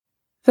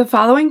The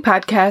following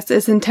podcast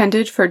is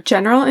intended for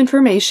general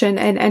information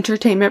and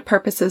entertainment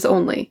purposes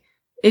only.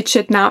 It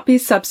should not be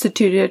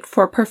substituted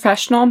for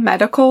professional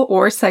medical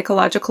or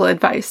psychological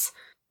advice.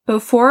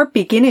 Before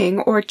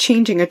beginning or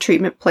changing a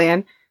treatment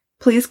plan,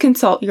 please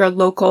consult your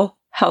local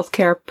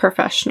healthcare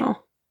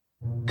professional.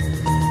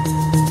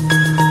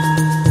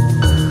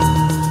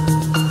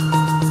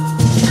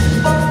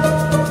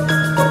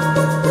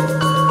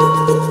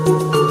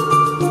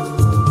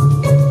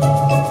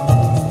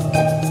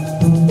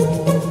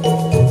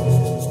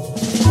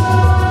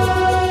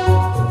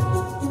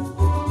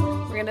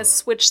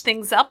 Switch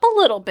things up a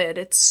little bit.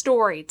 It's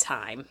story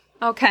time.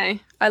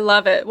 Okay, I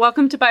love it.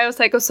 Welcome to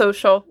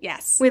Biopsychosocial.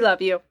 Yes. We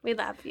love you. We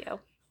love you.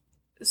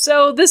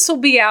 So this will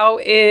be out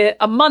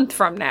a month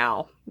from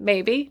now.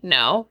 Maybe?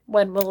 No.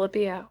 When will it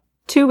be out?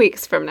 2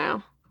 weeks from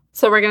now.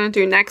 So we're going to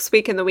do next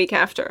week and the week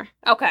after.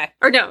 Okay.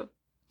 Or no,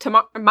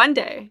 tomorrow,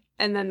 Monday,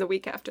 and then the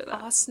week after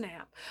that. Oh,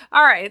 snap.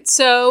 All right.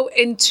 So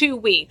in 2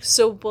 weeks,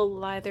 so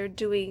we'll either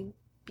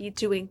be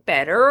doing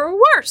better or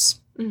worse.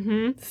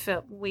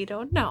 We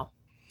don't know.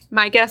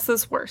 My guess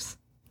is worse.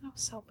 I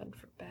was hoping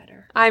for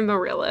better. I'm a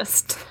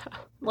realist.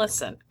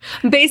 Listen.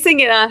 I'm basing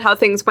it on how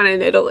things went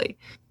in Italy.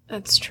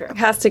 That's true. It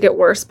has to get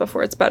worse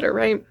before it's better,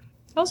 right?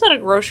 I was at a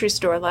grocery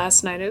store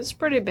last night. It was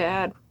pretty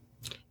bad.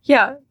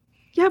 Yeah.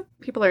 Yep.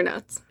 People are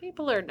nuts.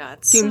 People are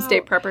nuts.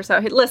 Doomsday preppers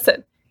out here.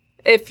 Listen,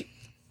 if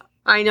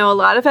I know a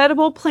lot of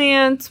edible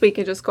plants, we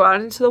can just go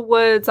out into the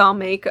woods. I'll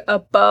make a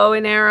bow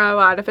and arrow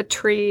out of a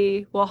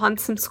tree. We'll hunt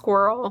some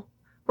squirrel.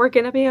 We're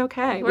going to be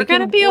okay. We're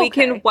going to be okay. We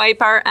can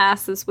wipe our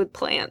asses with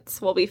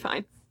plants. We'll be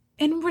fine.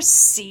 And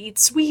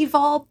receipts. We've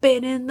all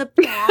been in the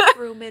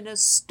bathroom in a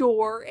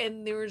store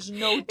and there's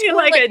no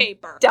toilet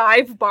paper.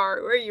 Dive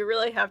bar where you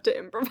really have to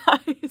improvise.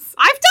 I've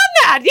done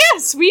that.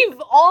 Yes,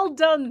 we've all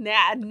done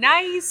that.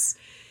 Nice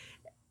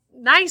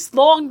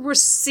long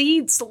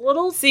receipts.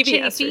 Little CVS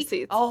chafy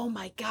receipts. Oh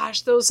my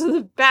gosh, those are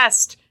the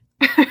best.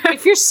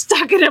 If you're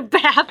stuck in a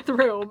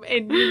bathroom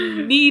and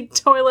you need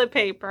toilet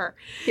paper,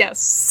 yes,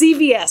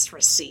 CVS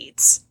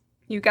receipts.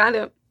 You got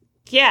it.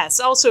 Yes.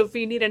 Also, if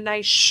you need a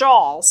nice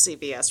shawl,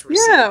 CVS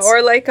receipts. Yeah,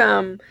 or like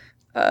a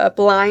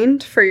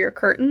blind for your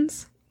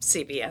curtains.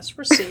 CVS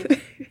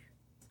receipt.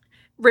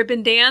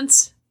 Ribbon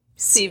dance.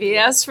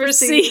 CVS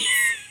receipt.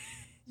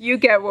 You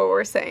get what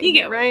we're saying. You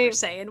get right? what we're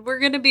saying. We're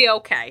gonna be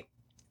okay.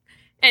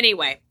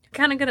 Anyway.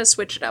 Kind of going to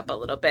switch it up a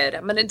little bit.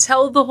 I'm going to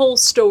tell the whole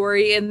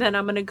story, and then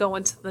I'm going to go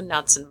into the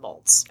nuts and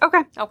bolts.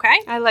 Okay. Okay?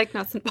 I like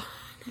nuts and bolts.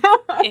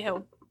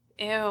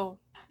 Ew.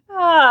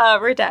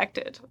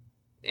 Redacted.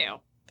 Ew.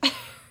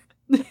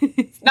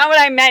 Not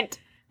what I meant.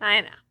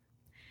 I know.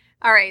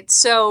 All right,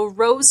 so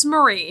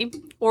Rosemary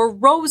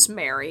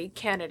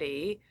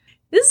Kennedy.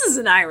 This is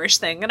an Irish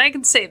thing, and I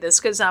can say this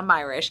because I'm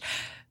Irish.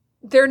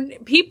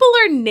 People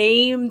are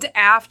named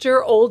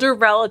after older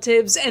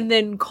relatives and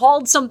then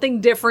called something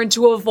different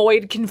to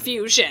avoid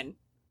confusion.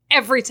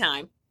 Every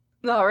time.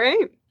 All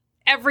right.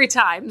 Every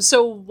time.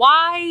 So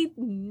why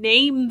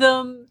name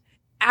them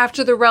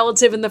after the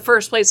relative in the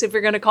first place if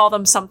you're going to call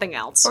them something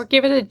else? Or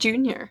give it a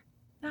junior.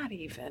 Not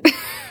even.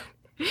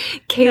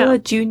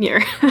 Kayla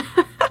Jr.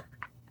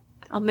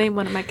 I'll name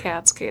one of my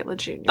cats Kayla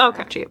Jr.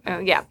 Okay.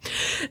 Yeah.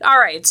 All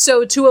right.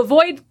 So to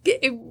avoid,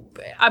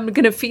 I'm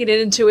going to feed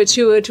it into it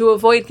to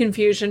avoid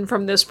confusion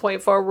from this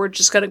point forward. We're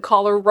just going to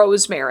call her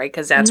Rosemary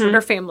because that's what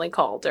her family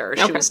called her.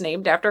 She was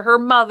named after her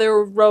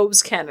mother,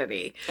 Rose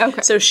Kennedy.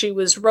 Okay. So she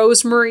was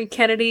Rosemary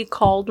Kennedy,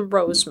 called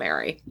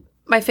Rosemary.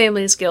 My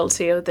family is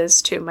guilty of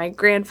this too. My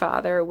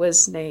grandfather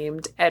was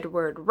named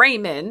Edward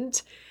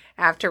Raymond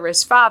after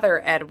his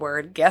father,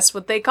 Edward. Guess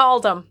what they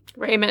called him?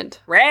 Raymond.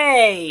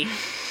 Ray.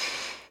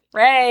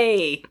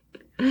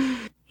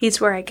 He's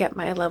where I get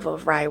my love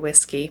of rye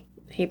whiskey.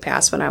 He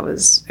passed when I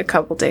was a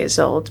couple days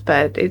old,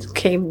 but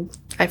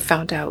I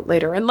found out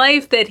later in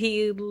life that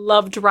he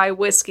loved rye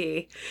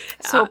whiskey.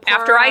 So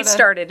after I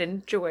started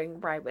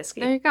enjoying rye whiskey.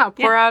 There you go.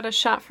 Pour out a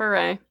shot for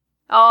Ray.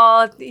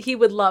 Oh, he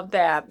would love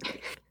that.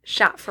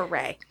 Shot for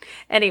Ray.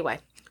 Anyway,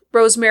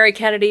 Rosemary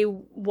Kennedy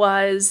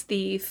was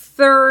the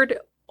third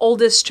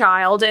oldest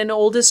child and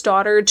oldest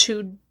daughter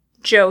to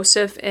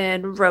Joseph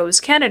and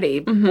Rose Kennedy,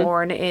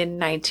 born in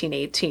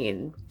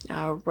 1918.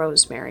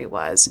 Rosemary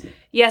was.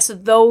 Yes,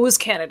 those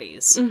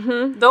Kennedys.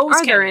 Those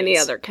Are there any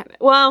other Kennedys?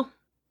 Well,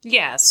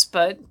 yes,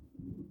 but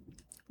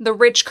the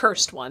rich,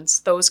 cursed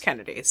ones, those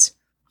Kennedys.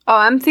 Oh,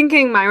 I'm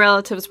thinking my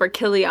relatives were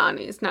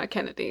Kilianis, not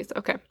Kennedys.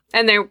 Okay.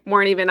 And they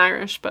weren't even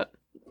Irish, but...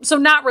 So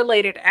not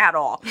related at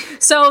all.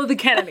 So the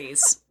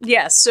Kennedys.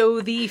 Yes,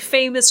 so the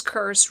famous,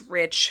 cursed,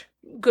 rich,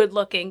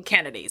 good-looking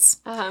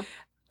Kennedys.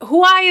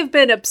 Who I have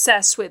been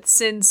obsessed with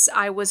since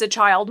I was a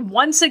child,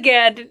 once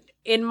again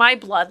in my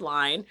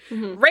bloodline.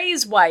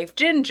 Ray's wife,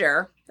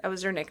 Ginger, that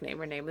was her nickname.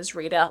 Her name was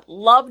Rita.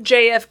 Loved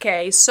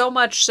JFK, so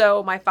much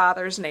so my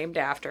father's named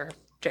after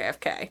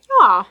JFK.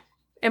 Aw.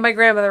 And my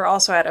grandmother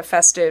also had a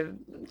festive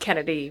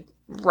Kennedy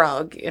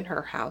rug in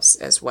her house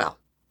as well.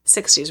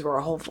 60s were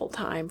a hopeful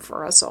time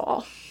for us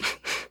all.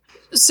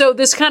 So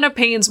this kind of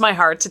pains my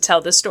heart to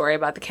tell this story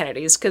about the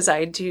Kennedys because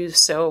I do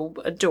so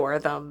adore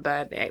them,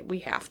 but we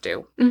have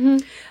to.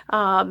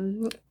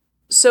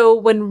 So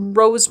when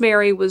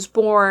Rosemary was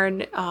born,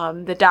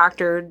 the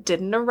doctor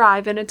didn't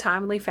arrive in a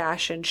timely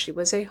fashion. She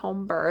was a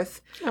home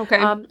birth. Okay.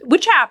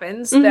 Which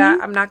happens.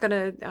 That I'm not going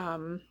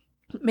to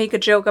make a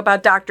joke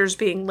about doctors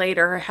being late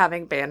or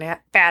having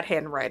bad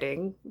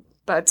handwriting,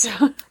 but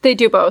they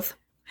do both.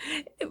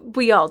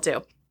 We all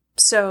do.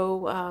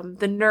 So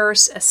the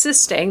nurse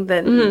assisting,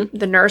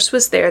 the nurse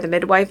was there, the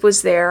midwife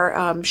was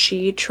there.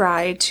 She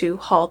tried to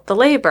halt the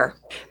labor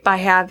by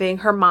having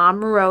her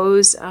mom,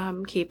 Rose,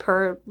 keep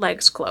her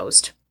legs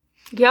closed.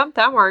 Yep,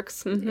 that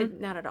works.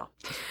 Not at all.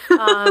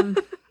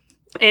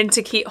 And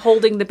to keep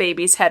holding the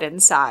baby's head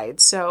inside.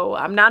 So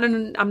I'm not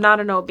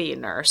an OB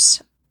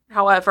nurse.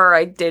 However,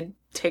 I did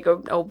take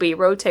an OB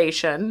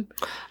rotation.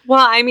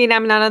 Well, I mean,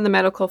 I'm not in the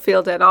medical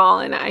field at all,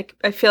 and I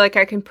feel like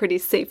I can pretty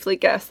safely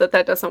guess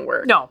that doesn't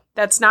work. No,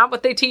 that's not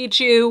what they teach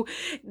you.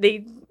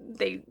 They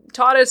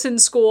taught us in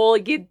school,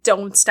 you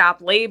don't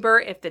stop labor.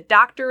 If the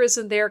doctor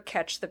isn't there,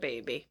 catch the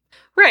baby.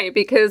 Right,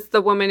 because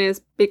the woman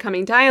is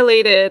becoming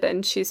dilated,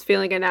 and she's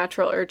feeling a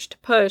natural urge to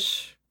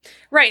push.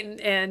 Right,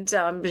 and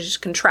she's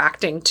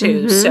contracting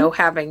too, so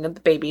having the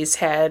baby's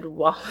head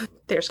while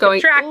there's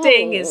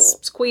contracting is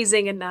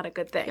squeezing and not a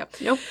good thing. Yep.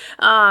 Nope.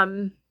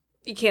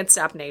 You can't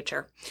stop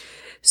nature.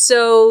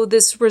 So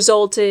this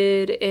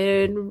resulted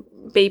in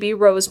baby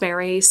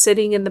Rosemary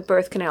sitting in the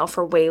birth canal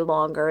for way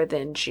longer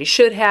than she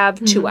should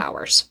have, 2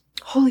 hours.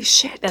 Holy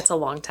shit. That's a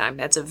long time.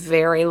 That's a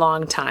very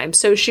long time.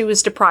 So she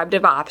was deprived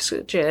of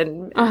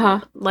oxygen,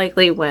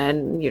 likely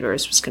when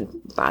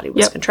body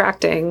was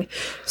contracting,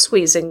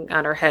 squeezing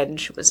on her head, and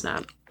she was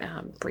not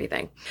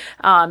breathing.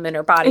 And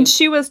her body. And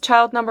she was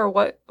child number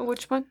what?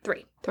 Which one?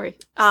 3. 3.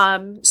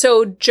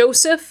 So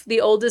Joseph,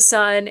 the oldest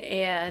son,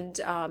 and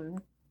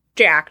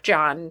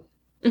John,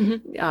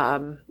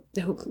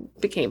 who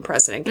became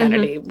President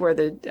Kennedy, were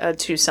the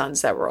 2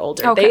 sons that were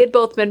older. Okay. They had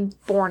both been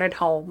born at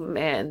home,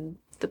 and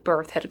the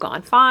birth had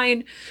gone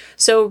fine.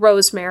 So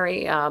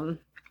Rosemary,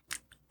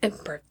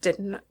 birth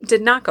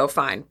did not go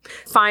fine.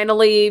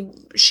 Finally,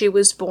 she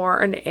was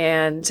born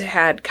and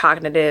had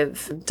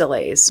cognitive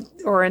delays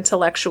or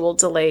intellectual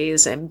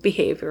delays and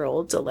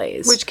behavioral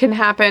delays. Which can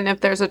happen if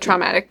there's a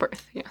traumatic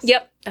birth. Yes.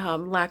 Yep.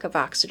 Lack of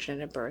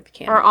oxygen at birth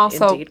can or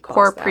also indeed cause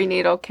poor that.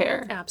 Prenatal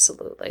care.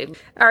 Absolutely.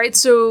 All right.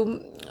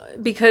 So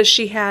because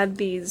she had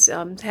these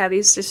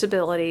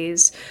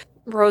disabilities,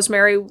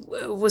 Rosemary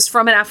was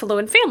from an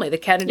affluent family. The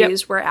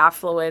Kennedys were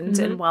affluent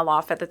and well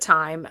off at the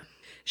time.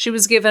 She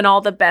was given all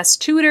the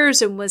best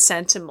tutors and was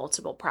sent to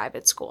multiple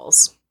private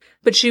schools.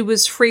 But she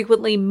was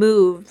frequently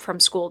moved from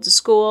school to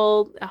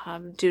school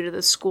due to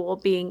the school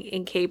being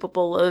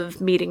incapable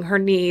of meeting her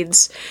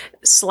needs,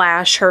 /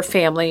 her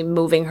family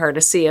moving her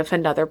to see if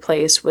another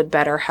place would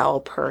better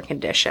help her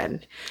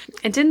condition.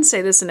 I didn't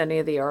say this in any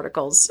of the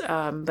articles,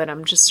 but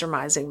I'm just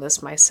surmising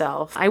this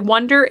myself. I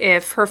wonder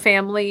if her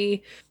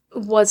family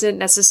wasn't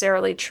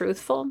necessarily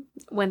truthful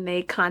when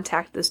they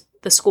contacted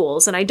the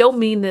schools. And I don't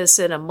mean this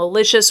in a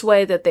malicious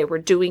way that they were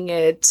doing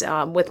it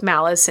with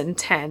malice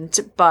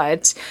intent,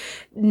 but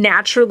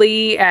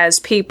naturally as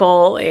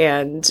people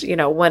and,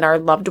 when our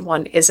loved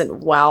one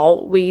isn't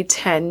well, we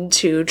tend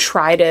to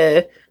try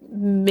to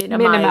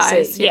minimize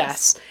it.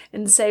 Yes.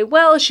 And say,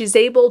 well, she's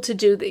able to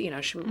do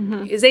she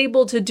is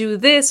able to do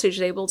this,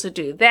 she's able to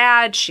do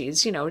that,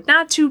 she's,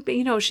 not too,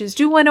 she's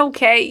doing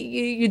okay.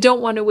 You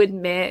don't want to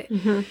admit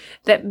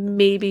that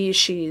maybe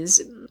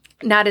she's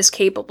not as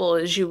capable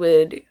as you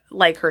would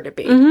like her to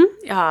be.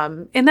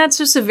 And that's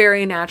just a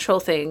very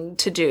natural thing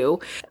to do.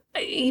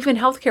 Even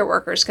healthcare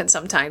workers can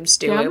sometimes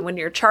do it. When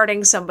you're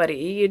charting somebody,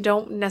 you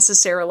don't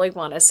necessarily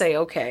want to say,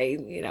 okay,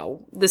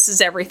 this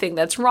is everything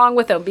that's wrong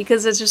with them,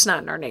 because it's just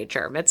not in our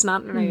nature. It's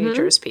not in our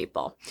nature as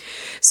people.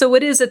 So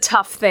it is a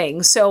tough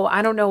thing. So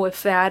I don't know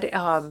if that,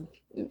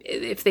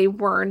 if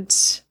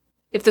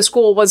the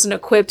school wasn't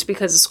equipped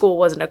because the school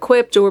wasn't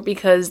equipped, or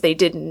because they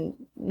didn't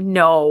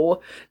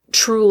know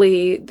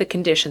truly the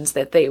conditions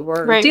that they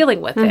were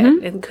dealing with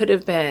it. And could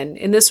have been,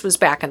 and this was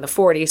back in the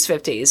 40s,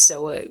 50s,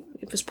 so it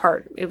was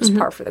par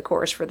for the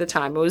course for the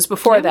time. It was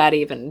before that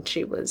even.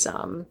 She was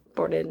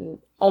born in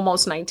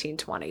almost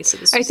 1920, so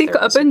this was I think 30s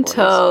up and 40s.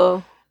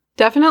 until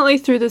definitely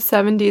through the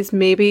 70s,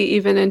 maybe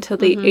even until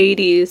the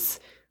 80s,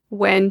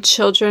 when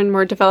children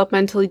were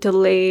developmentally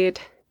delayed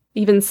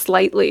even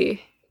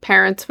slightly,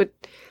 parents would,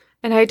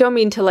 and I don't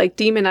mean to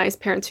demonize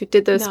parents who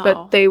did this,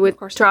 but they would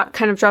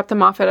drop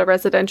them off at a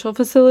residential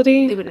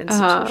facility. They would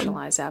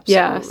institutionalize,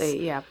 absolutely.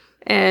 Yes. Yeah.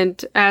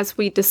 And as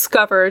we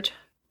discovered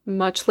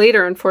much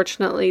later,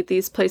 unfortunately,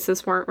 these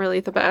places weren't really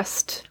the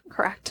best.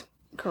 Correct.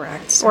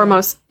 Or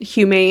most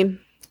humane.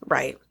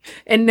 Right.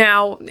 And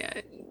now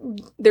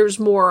there's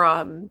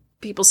more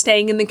people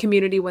staying in the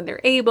community when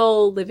they're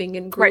able, living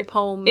in group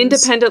homes.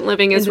 Independent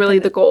living is really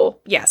the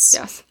goal.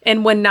 Yes.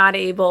 And when not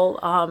able,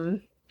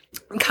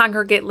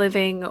 congregate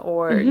living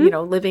or,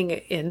 living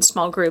in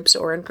small groups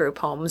or in group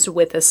homes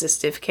with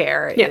assistive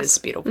care is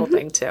a beautiful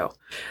thing too.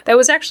 That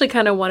was actually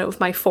kind of one of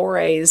my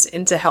forays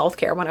into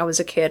healthcare when I was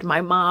a kid.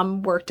 My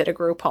mom worked at a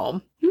group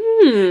home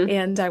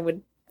and I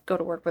would go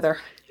to work with her.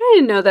 I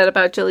didn't know that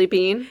about Jilly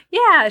Bean.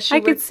 Yeah. I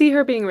could see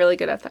her being really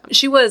good at that.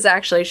 She was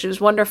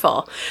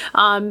wonderful.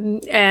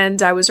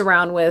 And I was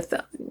around with,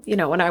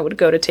 when I would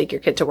go to take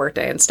your kid to work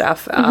day and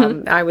stuff,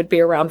 I would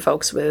be around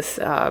folks with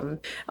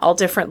all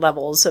different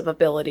levels of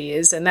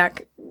abilities. And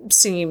that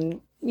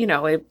seemed,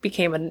 it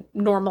became a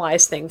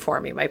normalized thing for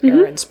me. My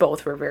parents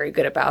both were very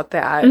good about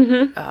that.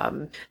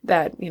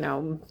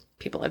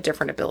 People have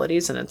different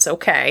abilities and it's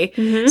okay.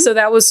 So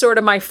that was sort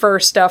of my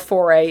first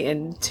foray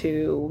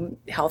into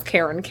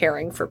healthcare and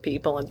caring for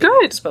people and being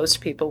exposed to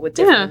people with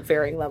different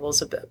varying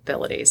levels of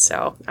abilities.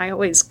 So I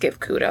always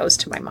give kudos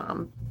to my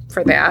mom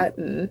for that.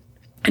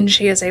 And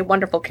she is a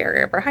wonderful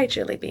caregiver. Hi,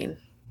 Jilly Bean.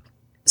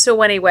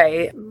 So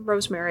anyway,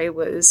 Rosemary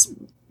was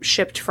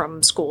shipped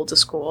from school to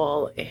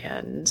school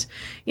and,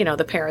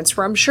 the parents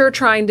were, I'm sure,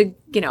 trying to,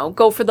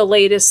 go for the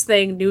latest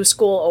thing. New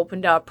school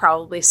opened up,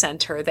 probably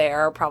sent her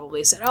there,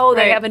 probably said,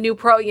 they have a new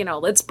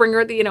let's bring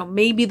her,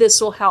 maybe this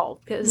will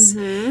help. Because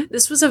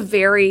this was a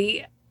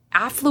very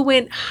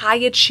affluent,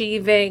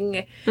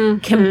 high-achieving,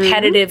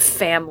 competitive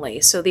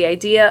family. So the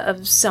idea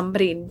of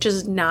somebody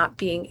just not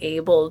being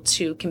able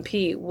to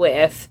compete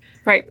with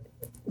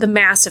the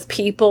mass of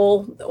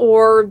people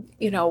or,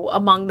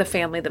 among the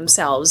family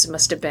themselves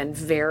must have been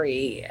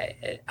very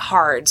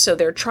hard. So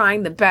they're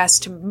trying the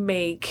best to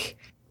make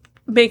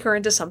her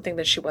into something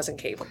that she wasn't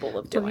capable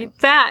of doing.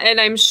 That, and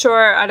I'm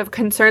sure out of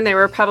concern, they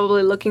were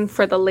probably looking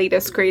for the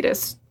latest,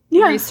 greatest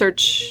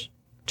research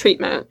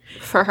treatment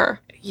for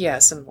her.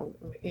 Yes,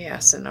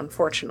 and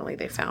unfortunately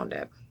they found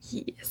it.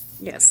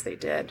 Yes, they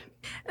did.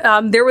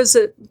 There was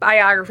a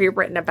biography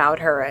written about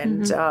her,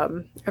 and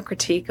a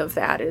critique of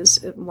that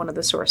is one of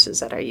the sources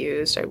that I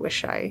used. I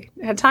wish I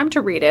had time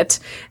to read it.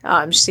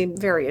 It seemed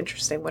very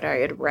interesting what I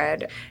had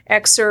read.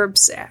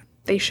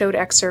 They showed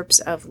excerpts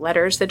of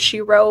letters that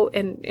she wrote,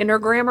 and her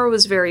grammar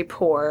was very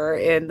poor,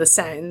 and the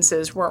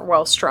sentences weren't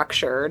well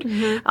structured,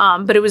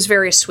 but it was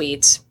very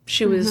sweet.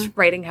 She was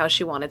writing how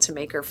she wanted to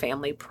make her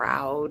family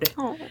proud.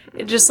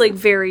 Just like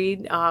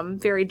very,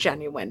 very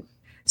genuine.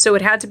 So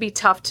it had to be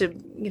tough to,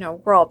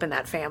 grow up in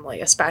that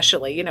family,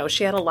 especially.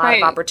 She had a lot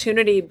of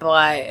opportunity,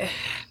 but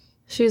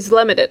she's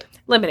limited.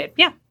 Limited,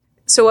 yeah.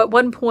 So at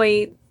one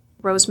point,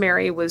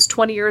 Rosemary was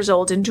 20 years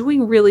old and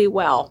doing really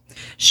well.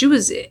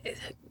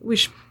 We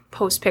should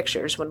post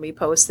pictures when we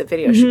post the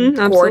video. She was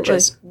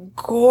gorgeous,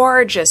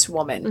 gorgeous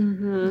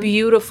woman.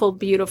 Beautiful,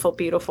 beautiful,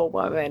 beautiful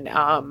woman.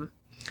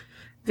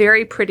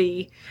 Very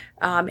pretty.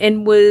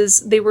 And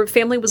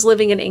family was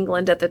living in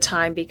England at the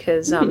time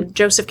because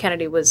Joseph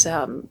Kennedy was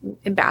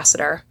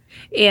ambassador,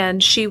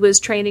 and she was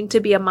training to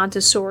be a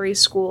Montessori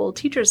school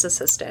teacher's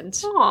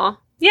assistant. Aw.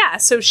 Yeah,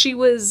 so she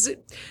was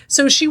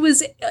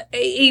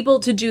able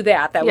to do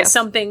that. That was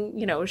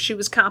something, she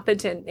was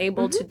competent,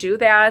 able to do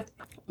that,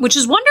 which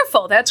is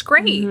wonderful. That's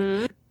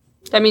great.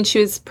 That means she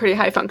was pretty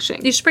high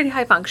functioning. She's pretty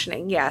high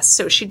functioning, yes.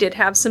 So she did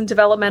have some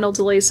developmental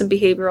delays, some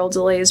behavioral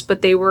delays,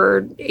 but they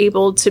were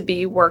able to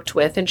be worked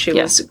with, and she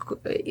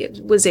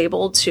was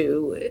able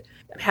to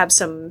have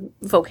some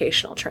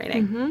vocational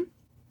training.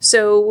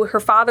 So her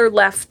father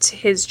left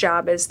his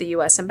job as the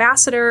U.S.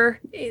 ambassador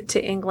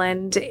to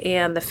England,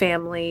 and the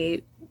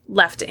family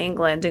left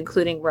England,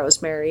 including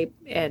Rosemary,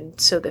 and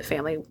so the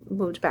family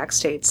moved back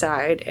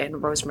stateside,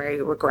 and Rosemary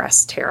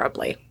regressed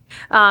terribly.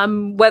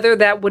 Whether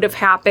that would have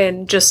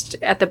happened just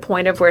at the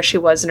point of where she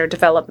was in her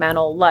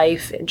developmental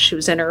life, and she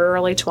was in her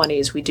early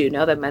 20s, we do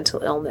know that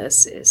mental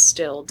illness is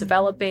still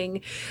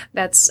developing.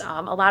 That's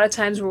a lot of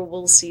times where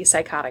we'll see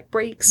psychotic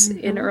breaks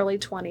in early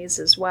 20s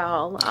as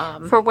well.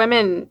 For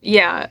women,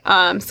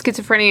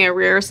 schizophrenia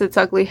rears its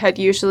ugly head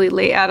usually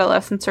late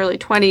adolescence, early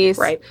 20s.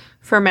 Right.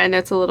 For men,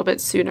 it's a little bit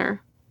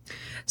sooner.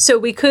 So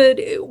we could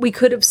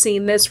have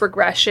seen this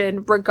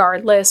regression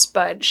regardless,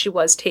 but she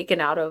was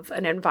taken out of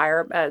an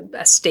environment,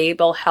 a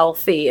stable,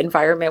 healthy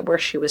environment where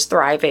she was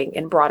thriving,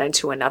 and brought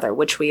into another,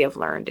 which we have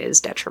learned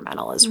is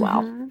detrimental as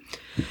well.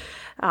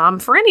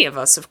 For any of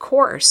us, of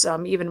course,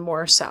 even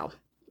more so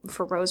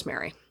for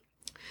Rosemary.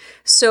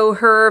 So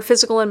her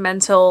physical,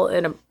 mental,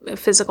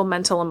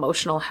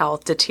 emotional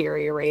health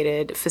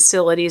deteriorated.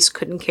 Facilities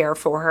couldn't care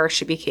for her.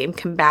 She became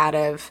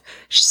combative.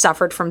 She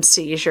suffered from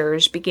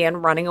seizures, began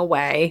running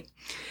away.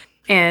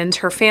 And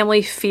her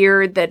family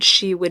feared that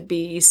she would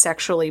be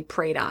sexually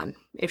preyed on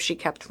if she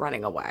kept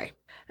running away.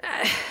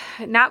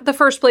 Not the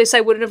first place I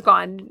would have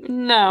gone.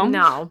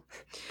 No.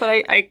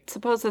 But I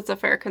suppose it's a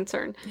fair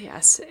concern.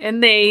 Yes.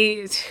 And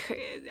they,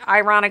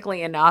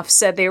 ironically enough,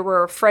 said they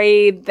were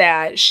afraid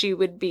that she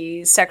would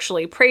be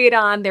sexually preyed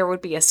on, there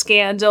would be a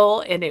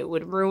scandal, and it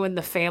would ruin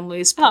the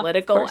family's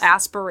political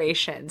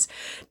aspirations.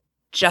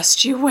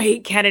 Just you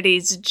wait,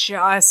 Kennedys.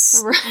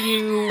 Just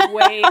you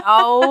wait.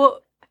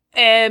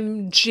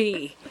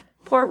 OMG.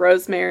 Poor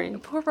Rosemary.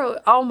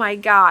 Oh my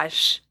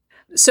gosh.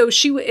 So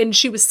she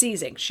was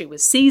seizing. She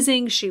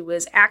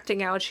was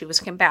acting out. She was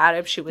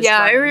combative. She was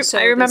I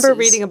remember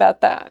reading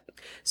about that.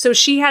 So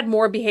she had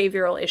more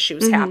behavioral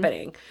issues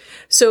happening.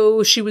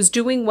 So she was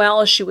doing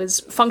well. She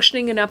was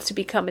functioning enough to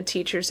become a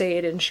teacher's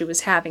aide, and she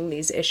was having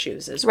these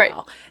issues as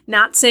well.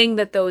 Not saying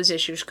that those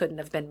issues couldn't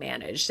have been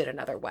managed in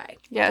another way.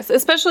 Yes,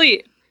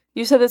 especially,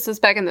 you said this was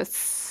back in the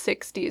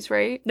 60s,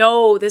 right?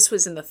 No, this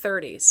was in the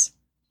 30s.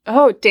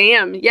 Oh,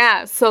 damn.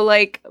 Yeah. So,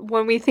 like,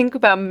 when we think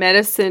about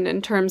medicine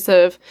in terms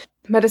of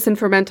medicine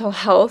for mental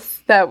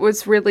health, that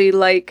was really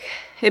like,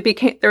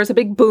 there was a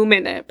big boom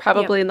in it,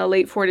 probably in the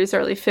late 40s,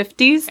 early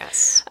 50s.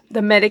 Yes.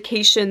 The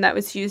medication that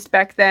was used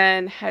back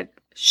then had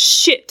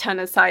shit ton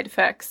of side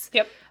effects.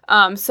 Yep.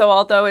 So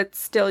although it's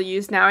still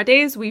used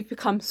nowadays, we've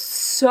become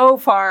so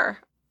far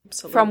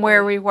from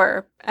where we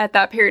were at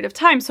that period of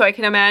time. So I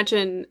can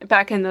imagine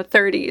back in the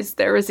 30s,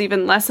 there was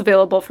even less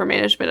available for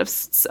management of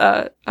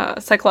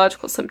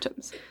psychological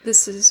symptoms.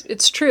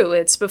 It's true.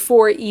 It's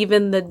before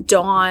even the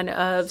dawn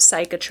of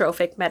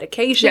psychotropic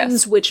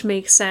medications, which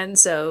makes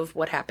sense of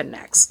what happened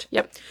next.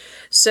 Yep.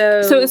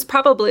 So it's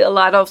probably a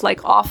lot of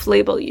like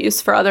off-label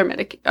use for other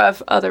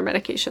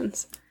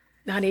medications.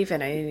 Not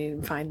even. I didn't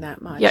even find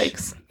that much.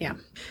 Yikes. Yeah.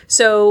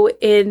 So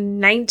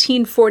in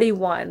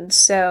 1941,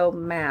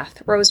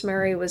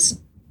 Rosemary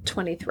was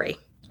 23.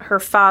 Her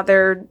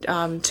father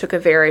took a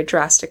very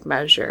drastic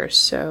measure.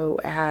 So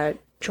at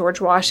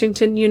George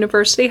Washington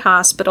University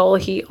Hospital,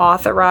 he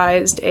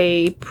authorized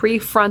a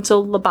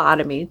prefrontal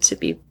lobotomy to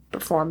be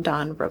performed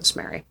on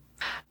Rosemary.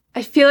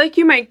 I feel like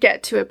you might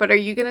get to it, but are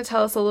you going to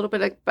tell us a little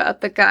bit about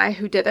the guy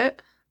who did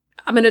it?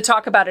 I'm going to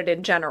talk about it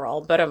in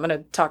general, but I'm going to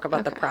talk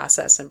about the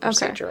process and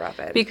procedure of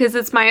it. Because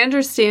it's my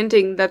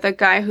understanding that the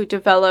guy who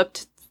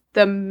developed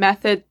the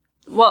method,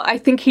 well, I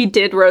think he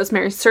did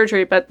Rosemary's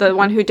surgery, but the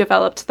one who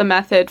developed the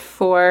method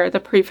for the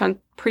prefrontal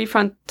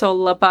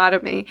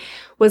lobotomy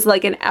was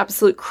like an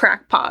absolute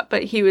crackpot,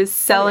 but he was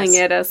selling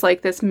it as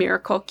like this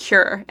miracle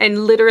cure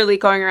and literally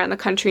going around the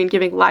country and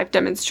giving live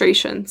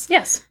demonstrations.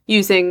 Yes.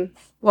 Using,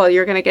 well,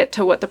 you're going to get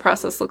to what the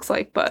process looks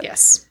like, but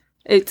yes.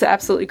 It's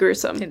absolutely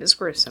gruesome. It is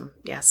gruesome,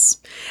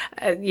 yes.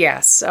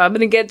 Yes, I'm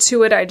going to get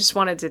to it. I just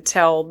wanted to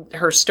tell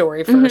her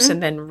story first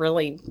and then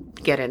really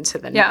get into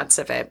the nuts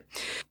of it.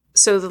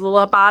 So the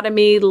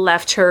lobotomy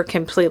left her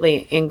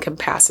completely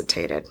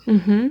incapacitated.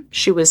 Mm-hmm.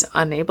 She was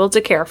unable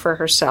to care for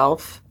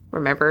herself.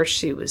 Remember,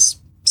 she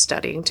was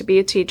studying to be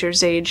a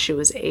teacher's aide. She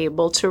was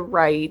able to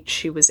write.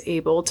 She was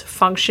able to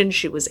function.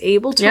 She was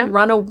able to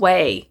run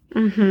away.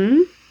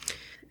 Mm-hmm.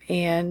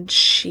 And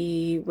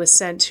she was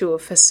sent to a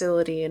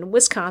facility in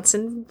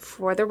Wisconsin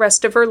for the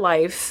rest of her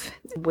life,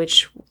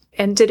 which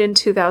ended in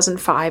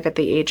 2005 at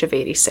the age of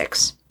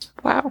 86.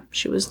 Wow.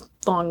 She was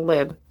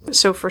long-lived.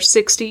 So for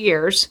 60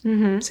 years,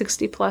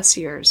 60 plus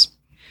years.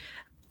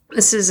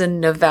 This is a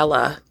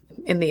novella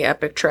in the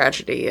epic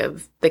tragedy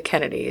of the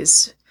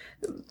Kennedys.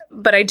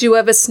 But I do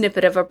have a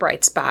snippet of a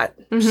bright spot.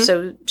 Mm-hmm.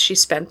 So she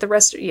spent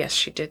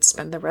she did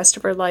spend the rest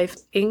of her life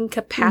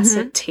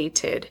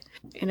incapacitated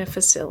in a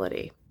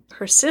facility.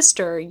 Her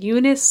sister,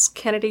 Eunice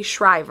Kennedy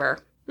Shriver,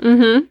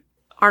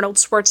 Arnold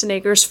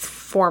Schwarzenegger's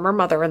former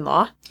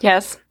mother-in-law.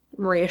 Yes.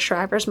 Maria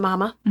Shriver's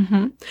mama.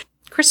 Mm-hmm.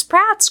 Chris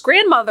Pratt's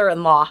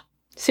grandmother-in-law.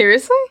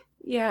 Seriously?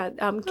 Yeah,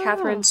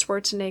 Catherine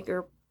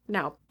Schwarzenegger.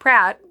 Now,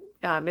 Pratt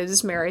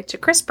is married to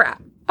Chris Pratt.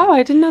 Oh,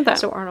 I didn't know that.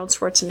 So Arnold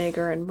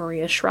Schwarzenegger and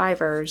Maria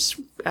Shriver's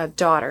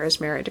daughter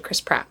is married to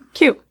Chris Pratt.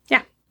 Cute.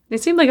 Yeah. They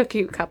seemed like a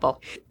cute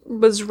couple.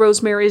 Was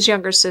Rosemary's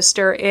younger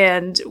sister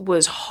and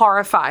was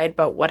horrified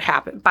by what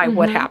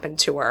happened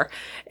to her.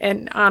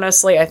 And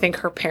honestly, I think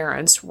her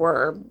parents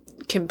were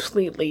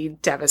completely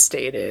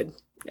devastated.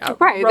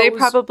 Right. They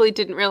probably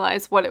didn't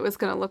realize what it was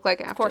going to look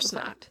like after. Of course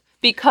not.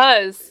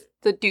 Because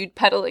the dude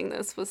peddling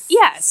this was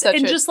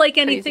and just like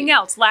anything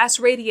else. Last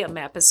Radium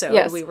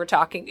episode, we were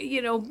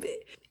talking,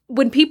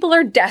 when people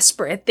are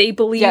desperate, they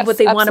believe what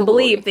they want to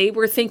believe. They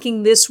were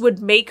thinking this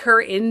would make her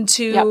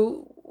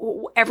into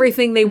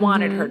everything they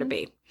wanted her to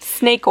be.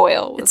 Snake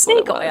oil.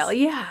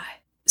 Yeah.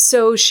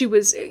 So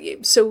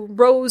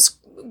Rose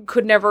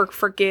could never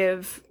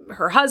forgive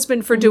her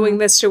husband for doing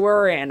this to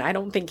her, and I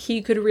don't think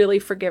he could really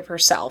forgive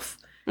herself.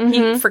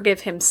 He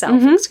forgive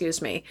himself,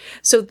 excuse me.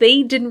 So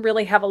they didn't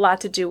really have a lot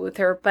to do with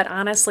her, but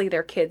honestly,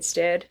 their kids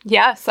did.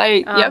 Yes,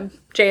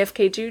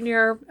 JFK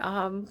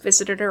Jr.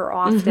 Visited her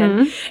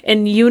often,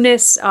 and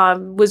Eunice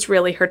was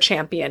really her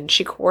champion.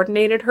 She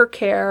coordinated her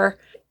care,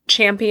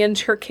 championed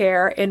her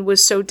care, and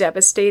was so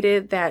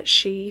devastated that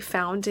she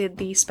founded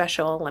the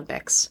Special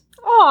Olympics.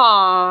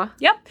 Aww.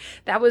 Yep.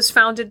 That was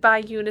founded by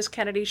Eunice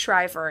Kennedy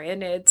Shriver,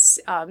 and it's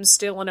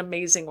still an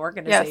amazing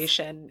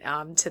organization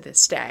to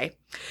this day.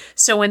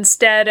 So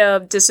instead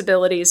of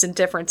disabilities and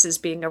differences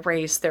being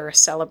erased, they're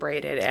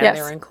celebrated and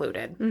they're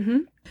included. Mm-hmm.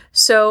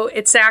 So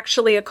it's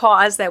actually a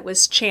cause that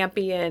was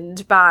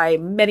championed by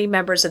many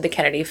members of the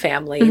Kennedy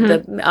family.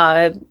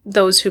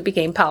 Those who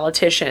became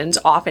politicians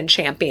often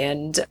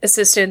championed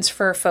assistance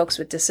for folks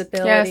with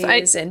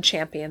disabilities and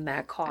championed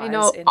that cause. I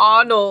know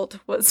Arnold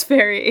was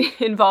very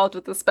involved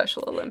with the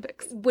Special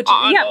Olympics. Which,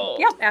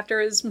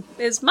 after his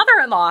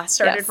mother-in-law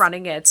started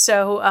running it.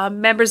 So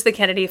members of the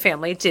Kennedy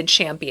family did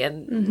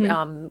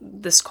champion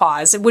this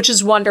cause, which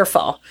is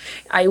wonderful.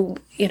 I,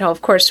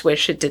 of course,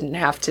 wish it didn't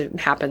have to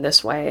happen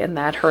this way and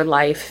that her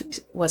life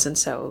wasn't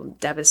so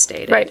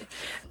devastated. Right.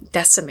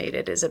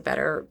 Decimated is a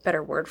better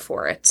word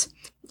for it.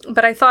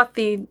 But I thought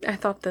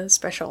the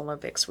Special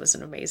Olympics was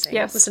an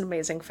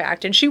amazing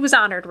fact. And she was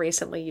honored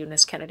recently.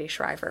 Eunice Kennedy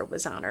Shriver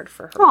was honored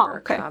for her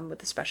work with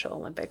the Special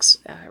Olympics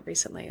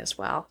recently as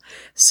well.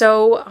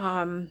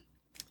 So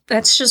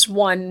that's just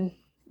one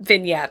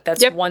vignette.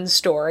 That's one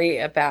story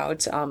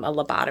about a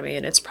lobotomy,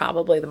 and it's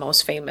probably the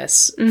most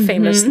famous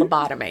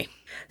lobotomy.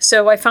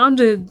 So I found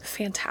a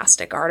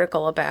fantastic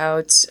article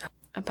about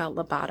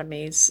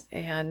lobotomies,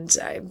 and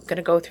I'm going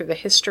to go through the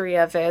history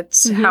of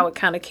it, how it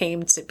kind of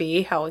came to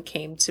be, how it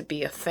came to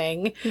be a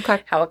thing,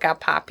 how it got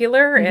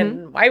popular,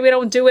 and why we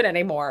don't do it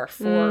anymore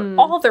for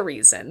all the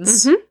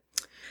reasons.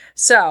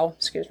 So,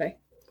 excuse me.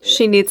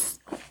 She needs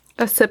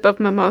a sip of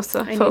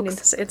mimosa,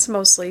 folks. It's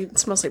mostly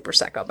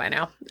Prosecco by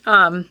now.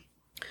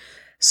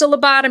 So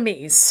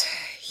lobotomies.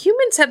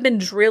 Humans have been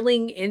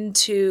drilling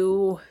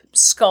into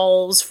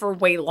skulls for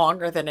way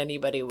longer than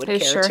anybody would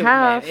care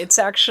to admit. It's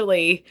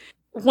actually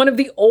one of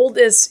the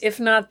oldest, if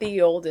not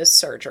the oldest,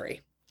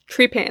 surgery.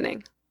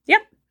 Trepanning.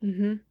 Yep.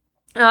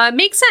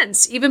 Makes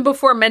sense. Even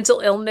before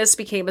mental illness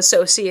became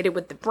associated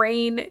with the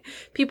brain,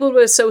 people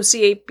would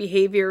associate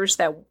behaviors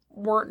that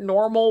weren't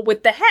normal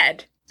with the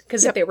head.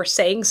 Because if they were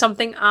saying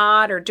something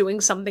odd or doing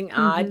something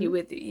odd, you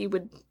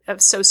would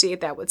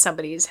associate that with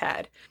somebody's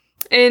head.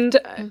 And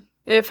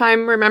if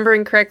I'm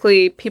remembering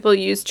correctly, people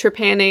used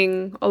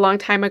trepanning a long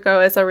time ago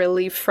as a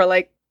relief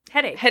for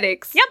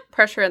headaches. Yep.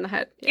 Pressure in the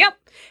head. Yep.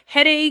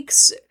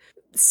 Headaches,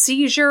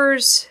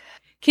 seizures.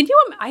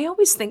 I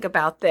always think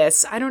about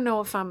this. I don't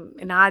know if I'm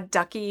an odd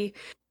ducky.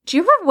 Do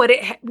you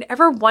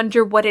ever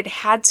wonder what it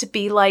had to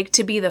be like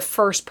to be the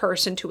first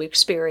person to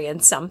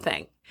experience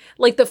something?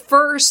 Like the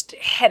first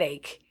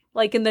headache.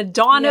 Like in the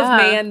dawn of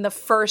man, the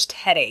first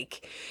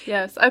headache.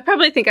 Yes. I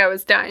probably think I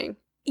was dying.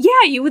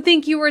 Yeah, you would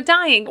think you were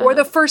dying. Or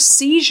the first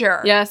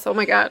seizure. Yes, oh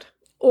my God.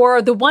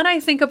 Or the one I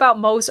think about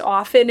most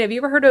often, have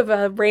you ever heard of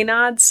a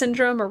Raynaud's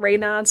syndrome or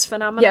Raynaud's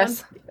phenomenon?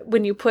 Yes.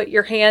 When you put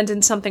your hand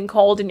in something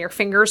cold and your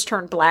fingers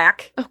turn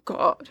black. Oh,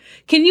 God.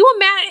 Can you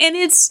imagine? And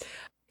it's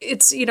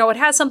it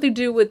has something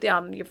to do with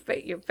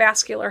your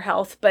vascular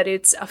health, but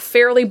it's a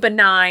fairly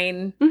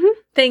benign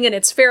thing, and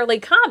it's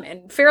fairly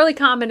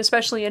common,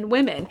 especially in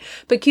women.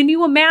 But can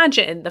you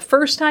imagine the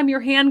first time your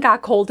hand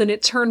got cold and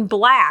it turned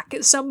black?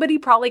 Somebody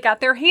probably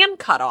got their hand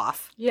cut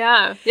off.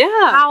 Yeah.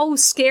 How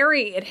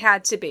scary it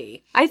had to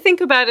be. I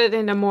think about it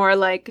in a more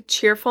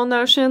cheerful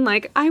notion.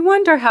 I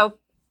wonder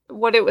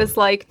what it was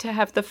like to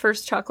have the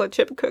first chocolate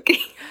chip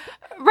cookie.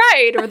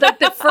 Right, or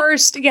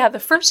the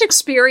first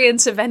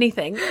experience of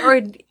anything.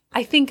 Or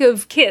I think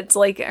of kids.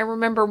 I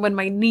remember when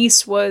my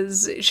niece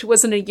she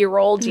wasn't a year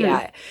old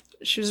yet.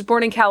 She was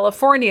born in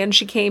California, and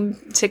she came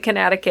to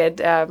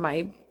Connecticut.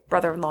 My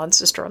brother-in-law and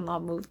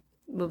sister-in-law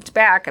moved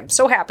back. I'm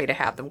so happy to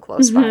have them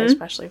close by,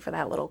 especially for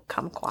that little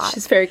kumquat.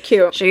 She's very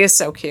cute. She is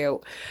so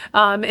cute.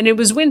 And it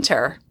was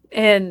winter.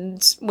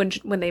 And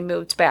when they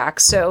moved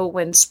back, so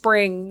when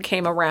spring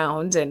came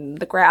around and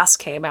the grass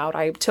came out,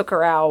 I took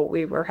her out.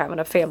 We were having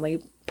a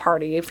family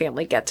party, a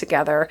family get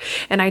together,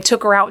 and I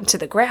took her out into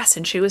the grass,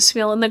 and she was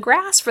feeling the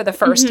grass for the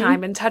first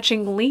time and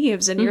touching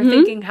leaves. And you're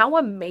thinking, how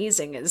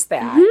amazing is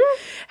that?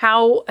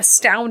 How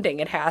astounding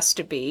it has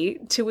to be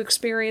to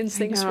experience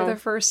things for the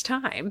first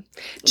time.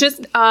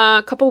 Just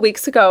a couple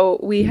weeks ago,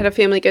 we had a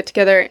family get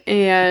together,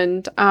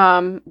 and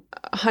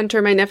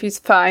Hunter, my nephew's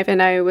 5,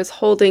 and I was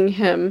holding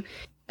him.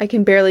 I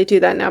can barely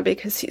do that now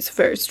because he's a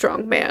very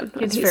strong man.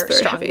 He's a very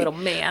strong little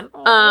man.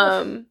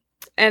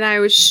 And I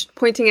was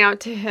pointing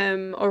out to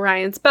him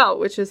Orion's belt,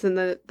 which is in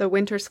the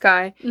winter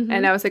sky.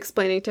 And I was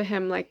explaining to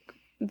him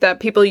that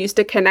people used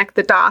to connect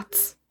the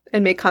dots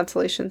and make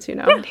constellations,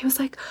 Yeah. And he was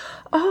like,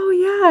 "Oh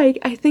yeah,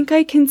 I think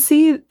I can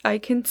see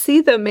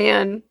the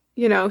man,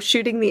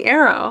 shooting the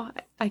arrow.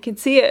 I can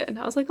see it." And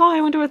I was like, "Oh,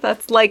 I wonder what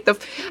that's like."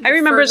 I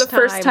remember the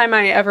first time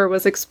I ever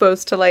was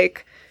exposed to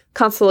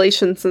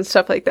constellations and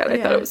stuff like that.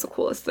 I thought it was the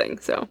coolest thing.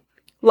 So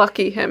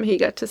lucky him, he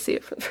got to see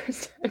it for the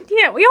first time.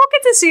 Yeah, we all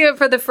get to see it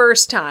for the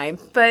first time.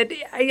 But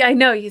I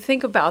know you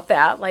think about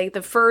that,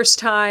 the first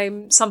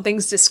time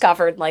something's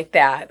discovered like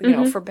that,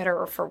 for better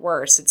or for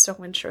worse. It's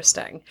so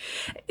interesting.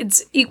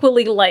 It's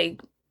equally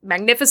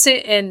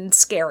magnificent and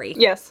scary.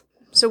 Yes.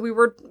 So we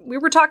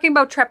were talking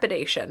about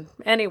trepidation.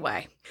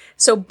 Anyway,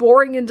 so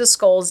boring into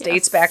skulls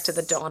dates back to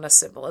the dawn of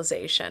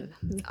civilization.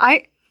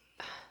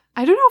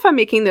 I don't know if I'm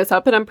making this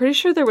up, but I'm pretty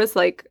sure there was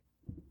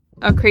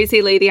a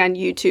crazy lady on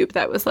YouTube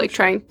that was like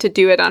trying to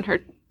do it on her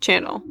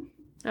channel.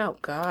 Oh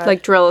God!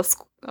 Like drill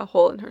a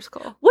hole in her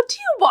skull. What do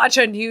you watch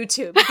on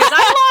YouTube? Because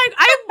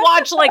I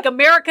watch like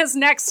America's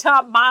Next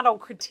Top Model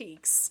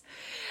critiques.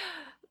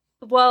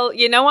 Well,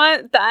 you know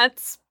what?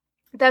 That's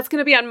going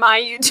to be on my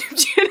YouTube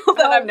channel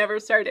that I'm never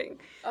starting.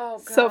 Oh,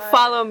 God. So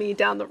follow me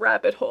down the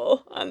rabbit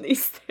hole on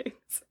these things.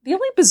 The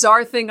only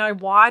bizarre thing I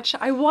watch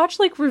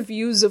like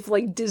reviews of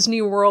like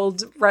Disney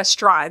World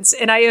restaurants,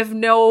 and I have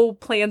no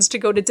plans to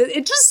go to Disney.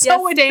 It's just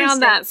so stay on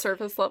that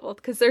surface level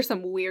because there's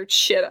some weird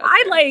shit out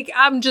there.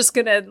 I'm just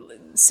going to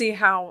see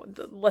how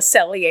the Le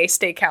Cellier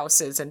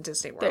Steakhouse is in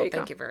Disney World.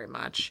 Thank you very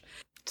much.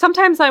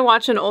 Sometimes I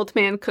watch an old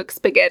man cook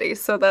spaghetti,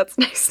 so that's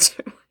nice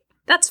too.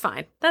 That's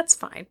fine.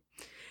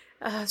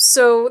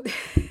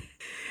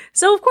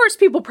 So of course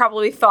people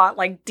probably thought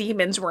like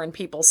demons were in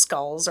people's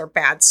skulls or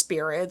bad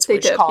spirits,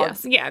 which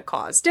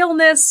caused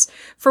illness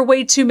for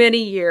way too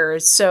many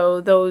years. So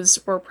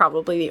those were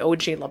probably the OG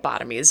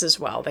lobotomies as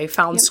well. They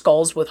found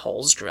skulls with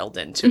holes drilled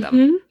into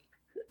them.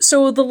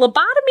 So the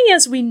lobotomy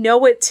as we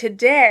know it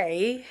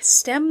today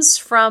stems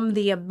from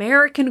the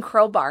American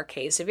crowbar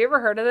case. Have you ever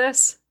heard of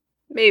this?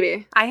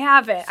 Maybe. I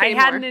haven't. Say I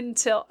hadn't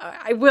until...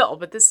 I will,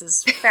 but this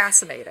is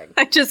fascinating.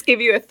 I just give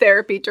you a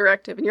therapy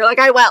directive, and you're like,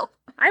 I will.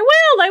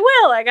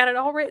 I got it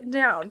all written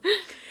down.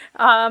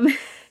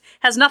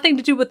 Has nothing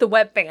to do with the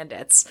Wet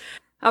Bandits.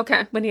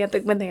 Okay. When they had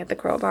the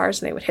crowbars,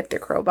 and they would hit their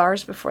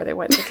crowbars before they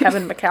went to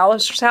Kevin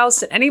McAllister's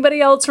house. Did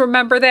anybody else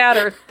remember that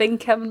or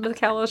think Kevin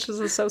McAllister is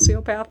a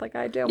sociopath like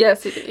I do?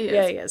 Yes, he is.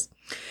 Yeah, he is.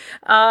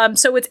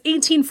 So it's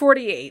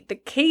 1848. The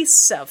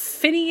case of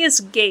Phineas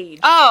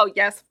Gage. Oh,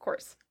 yes, of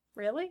course.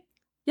 Really?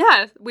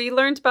 Yeah, we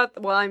learned about,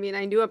 I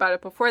knew about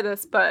it before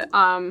this, but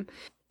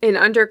in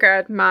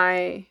undergrad,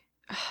 my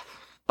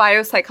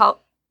biopsychology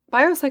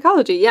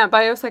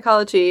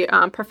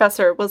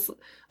professor was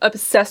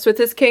obsessed with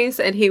this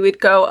case, and he would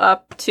go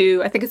up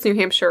to, I think it's New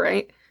Hampshire,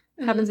 right?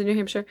 It happens in New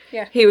Hampshire.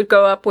 Yeah. He would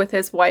go up with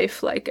his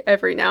wife, like,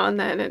 every now and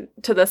then and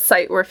to the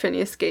site where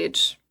Phineas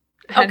Gage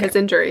had his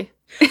injury.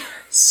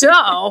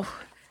 So...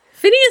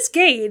 Phineas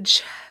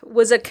Gage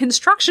was a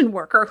construction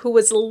worker who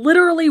was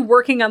literally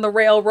working on the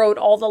railroad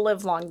all the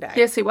livelong day.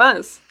 Yes, he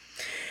was.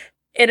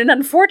 And an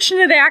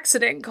unfortunate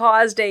accident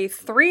caused a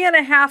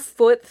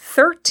 3.5-foot,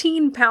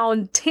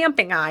 13-pound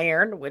tamping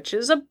iron, which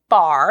is a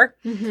bar,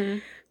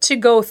 to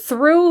go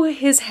through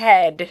his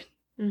head,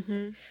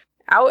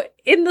 out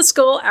in the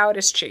skull, out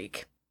his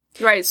cheek.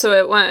 Right, so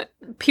it went...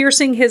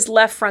 piercing his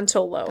left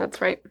frontal lobe. That's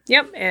right.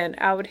 Yep, and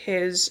out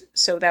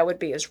so that would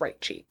be his right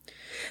cheek.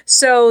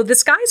 So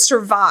this guy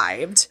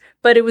survived,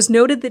 but it was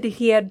noted that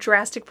he had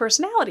drastic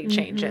personality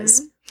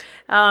changes.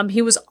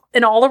 He was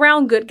an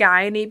all-around good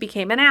guy, and he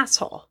became an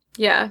asshole.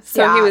 Yeah,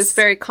 so he was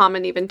very calm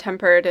and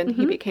even-tempered, and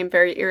he became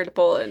very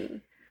irritable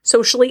and...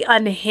 socially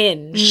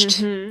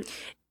unhinged.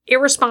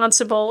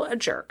 Irresponsible, a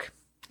jerk.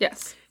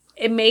 Yes.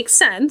 It makes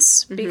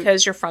sense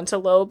because your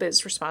frontal lobe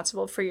is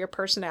responsible for your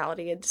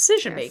personality and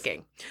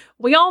decision-making. Yes.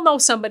 We all know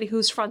somebody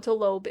whose frontal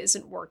lobe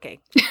isn't working.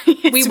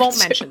 Yes, we won't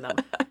mention them.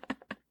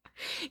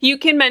 You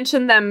can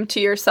mention them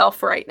to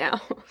yourself right now.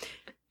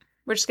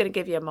 We're just going to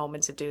give you a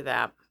moment to do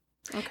that.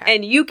 Okay.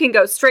 And you can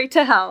go straight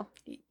to hell.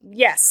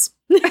 Yes.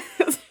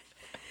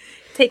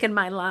 Taking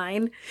my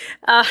line.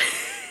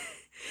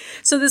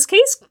 So this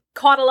case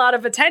caught a lot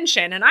of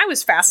attention, and I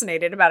was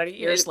fascinated about it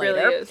years later.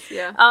 Really is,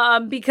 yeah.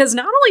 Because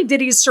not only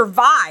did he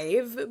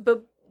survive,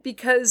 but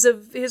because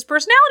of his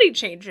personality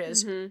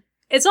changes.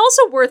 It's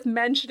also worth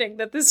mentioning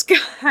that this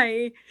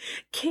guy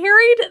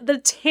carried the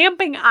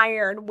tamping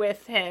iron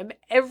with him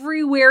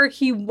everywhere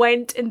he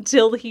went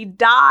until he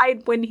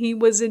died, when he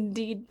was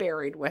indeed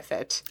buried with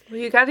it. Well,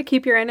 you got to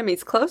keep your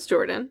enemies close,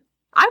 Jordan.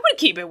 I would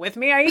keep it with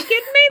me. Are you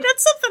kidding me?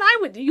 That's something I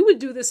would do. You would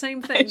do the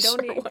same thing,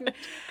 don't you?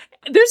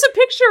 There's a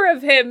picture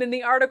of him in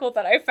the article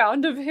that I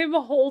found of him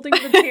holding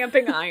the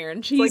tamping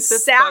iron. He's like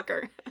this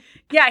fucker.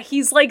 Yeah,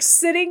 he's like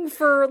sitting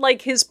for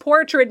like his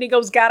portrait, and he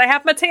goes, "Gotta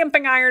have my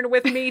tamping iron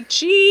with me,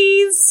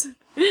 cheese."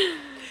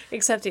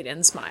 Except he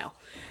didn't smile.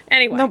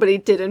 Anyway. Nobody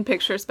did in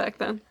pictures back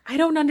then. I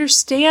don't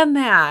understand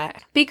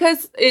that.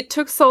 Because it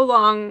took so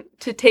long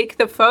to take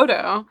the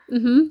photo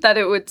that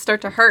it would start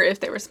to hurt if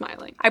they were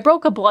smiling. I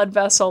broke a blood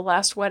vessel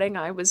last wedding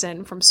I was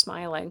in from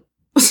smiling.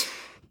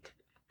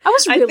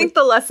 I think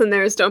the lesson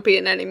there is don't be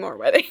in any more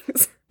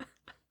weddings.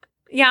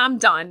 Yeah, I'm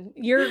done.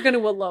 You're going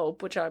to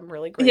elope, which I'm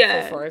really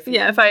grateful for.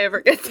 If I ever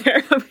get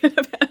there, I'm going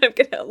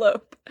to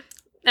elope.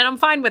 And I'm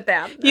fine with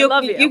that. I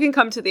love you. You can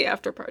come to the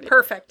after party.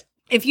 Perfect.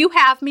 If you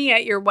have me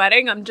at your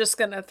wedding, I'm just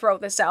going to throw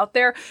this out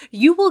there.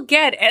 You will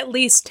get at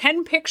least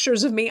 10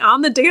 pictures of me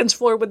on the dance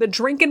floor with a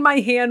drink in my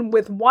hand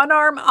with one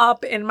arm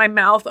up and my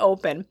mouth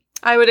open.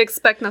 I would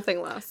expect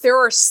nothing less. There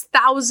are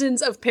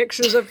thousands of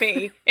pictures of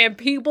me in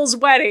people's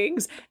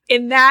weddings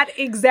in that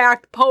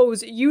exact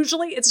pose.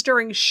 Usually it's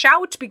during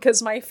Shout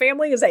because my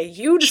family is a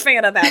huge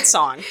fan of that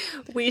song.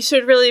 We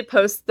should really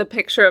post the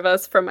picture of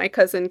us from my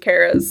cousin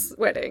Kara's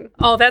wedding.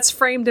 Oh, that's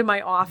framed in my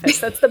office.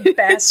 That's the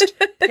best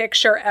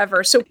picture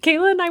ever. So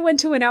Kayla and I went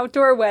to an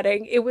outdoor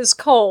wedding. It was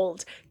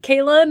cold.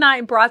 Kayla and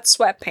I brought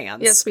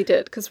sweatpants. Yes, we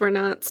did, because we're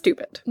not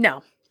stupid.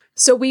 No.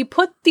 So we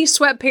put these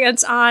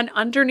sweatpants on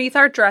underneath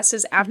our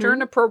dresses after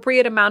an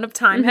appropriate amount of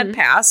time had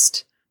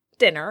passed.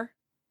 Dinner.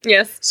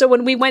 Yes. So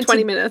when we went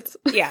 20 minutes.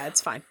 Yeah,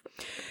 it's fine.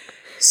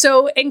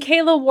 So, and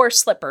Kayla wore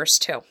slippers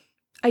too.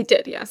 I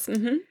did, yes.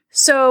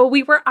 So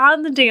we were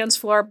on the dance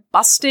floor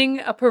busting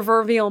a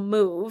proverbial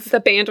move. The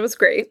band was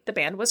great. The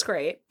band was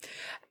great.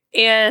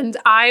 And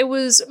I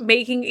was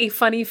making a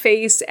funny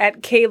face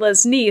at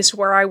Kayla's niece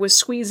where I was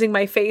squeezing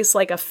my face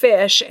like a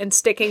fish and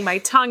sticking my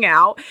tongue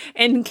out.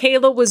 And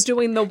Kayla was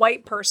doing the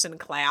white person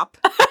clap.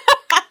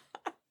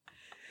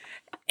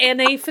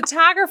 And a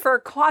photographer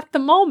caught the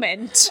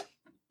moment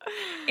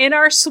in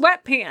our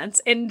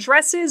sweatpants and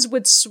dresses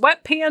with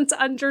sweatpants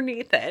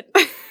underneath it.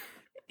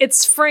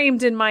 It's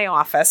framed in my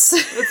office.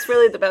 It's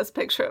really the best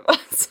picture of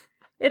us.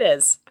 It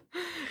is.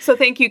 So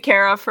thank you,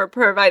 Kara, for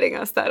providing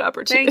us that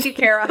opportunity. Thank you,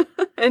 Kara.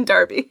 And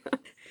Darby.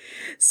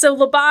 So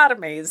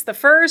lobotomies, the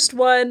first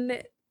one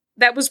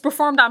that was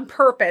performed on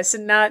purpose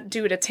and not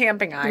due to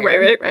tamping iron.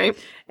 Right.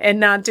 And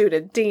not due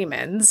to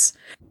demons.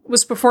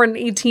 Was performed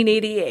in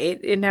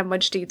 1888. Didn't have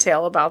much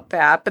detail about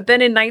that. But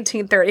then in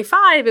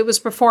 1935, it was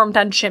performed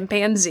on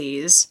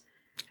chimpanzees.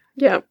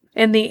 Yeah.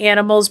 And the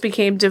animals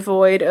became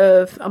devoid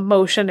of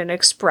emotion and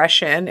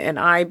expression, and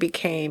I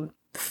became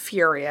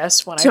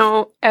furious when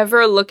Don't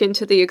ever look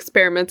into the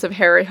experiments of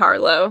Harry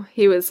Harlow.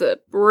 He was a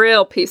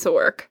real piece of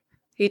work.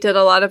 He did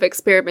a lot of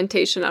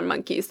experimentation on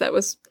monkeys that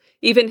was,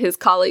 even his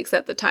colleagues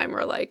at the time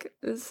were like,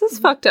 this is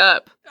fucked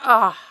up.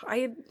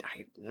 I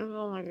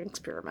don't like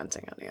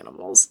experimenting on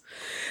animals.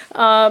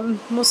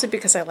 Mostly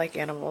because I like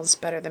animals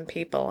better than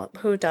people.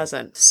 Who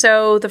doesn't?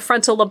 So the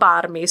frontal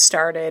lobotomy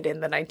started in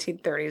the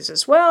 1930s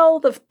as well.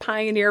 The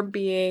pioneer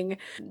being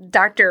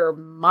Dr.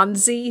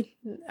 Manzi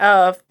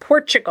of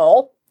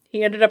Portugal.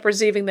 He ended up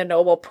receiving the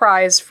Nobel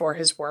Prize for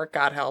his work,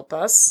 God help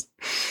us.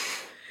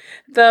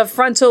 The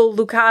frontal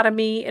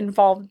leucotomy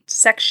involved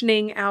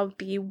sectioning out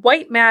the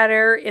white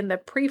matter in the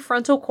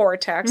prefrontal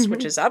cortex,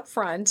 which is up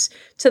front,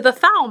 to the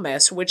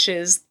thalamus, which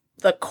is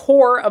the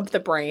core of the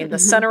brain, the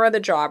center of the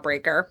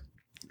jawbreaker.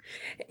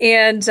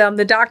 And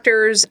the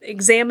doctors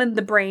examined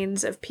the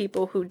brains of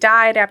people who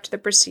died after the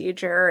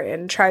procedure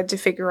and tried to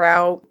figure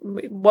out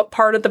what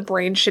part of the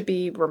brain should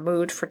be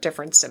removed for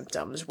different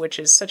symptoms, which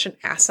is such an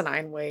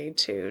asinine way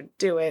to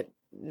do it,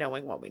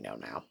 knowing what we know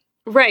now.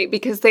 Right,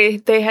 because they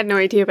had no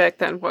idea back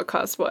then what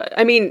caused what.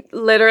 I mean,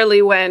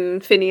 literally when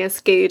Phineas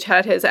Gage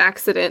had his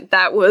accident,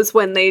 that was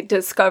when they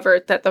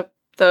discovered that the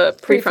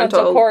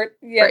prefrontal cortex,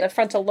 the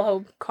frontal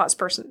lobe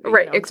caused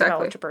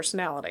exactly to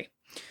personality.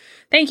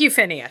 Thank you,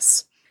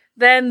 Phineas.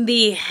 Then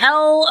the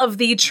hell of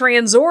the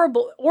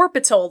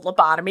transorbital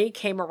lobotomy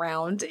came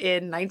around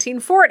in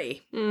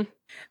 1940.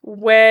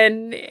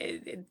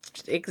 When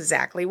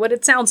exactly what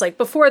it sounds like.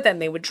 Before then,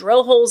 they would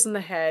drill holes in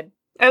the head.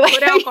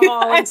 Put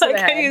alcohol into the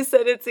head. How you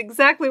said it's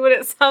exactly what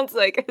it sounds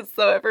like,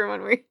 so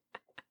everyone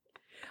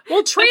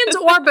Well,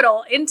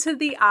 transorbital into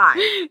the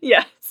eye.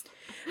 Yes.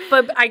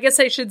 But I guess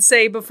I should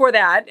say before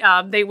that,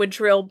 they would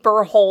drill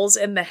burr holes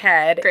in the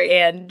head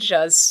and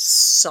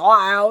just saw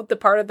out the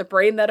part of the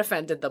brain that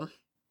offended them.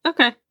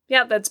 Okay.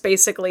 Yeah, that's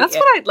basically That's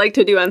what I'd like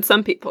to do on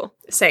some people.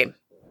 Same.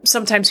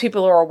 Sometimes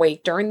people are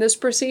awake during this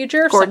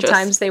procedure. Gorgeous.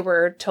 Sometimes they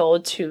were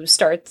told to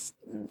start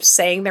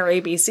saying their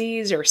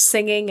ABCs or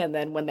singing, and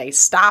then when they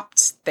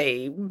stopped,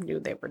 they knew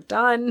they were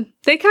done.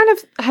 They kind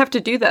of have to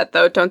do that,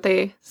 though, don't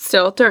they?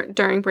 Still,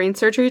 during brain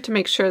surgery, to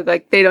make sure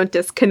like they don't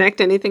disconnect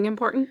anything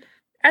important?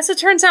 As it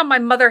turns out, my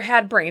mother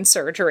had brain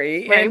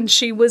surgery, and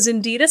she was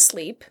indeed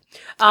asleep.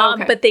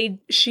 But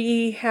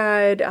she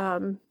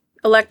had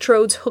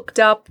electrodes hooked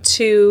up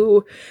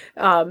to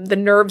the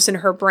nerves in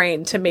her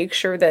brain to make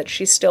sure that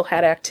she still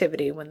had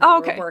activity when they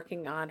were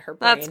working on her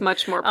brain. That's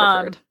much more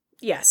preferred.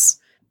 Yes.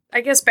 I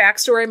guess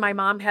backstory, my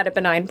mom had a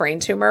benign brain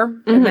tumor,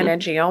 a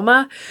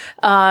meningioma,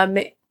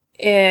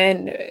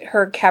 in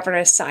her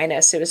cavernous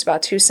sinus. It was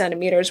about 2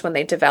 centimeters when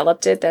they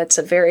developed it. That's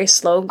a very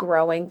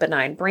slow-growing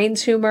benign brain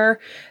tumor.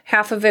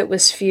 Half of it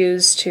was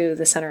fused to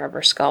the center of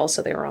her skull,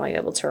 so they were only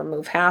able to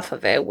remove half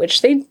of it,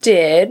 which they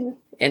did.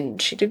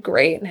 And she did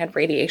great and had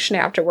radiation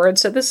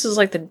afterwards. So this is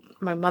like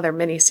my mother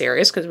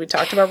mini-series because we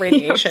talked about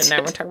radiation.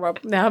 Now we're talking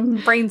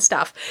about brain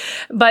stuff.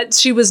 But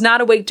she was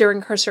not awake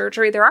during her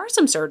surgery. There are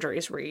some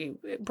surgeries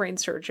brain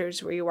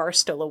surgeries where you are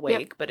still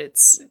awake, but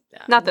it's...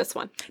 not this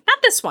one. Not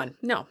this one,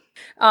 no.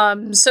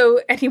 So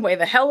anyway,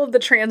 the hell of the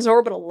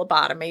transorbital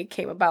lobotomy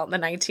came about in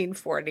the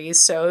 1940s.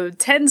 So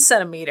 10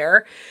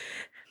 centimeter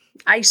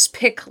ice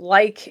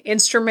pick-like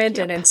instrument,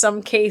 and in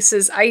some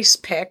cases, ice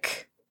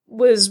pick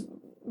was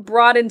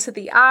brought into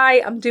the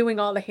eye. I'm doing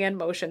all the hand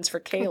motions for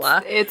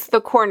Kayla. It's the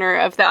corner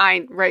of the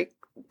eye right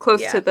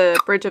close to the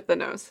bridge of the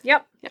nose.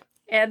 Yep. Yeah.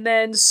 And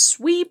then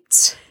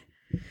sweeped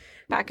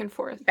back and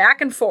forth.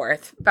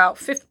 About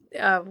 50,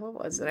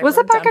 what was it? Was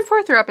it back and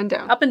forth or up and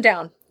down? Up and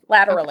down,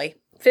 laterally. Okay.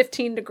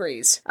 15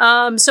 degrees.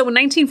 So in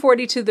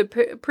 1942, the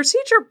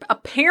procedure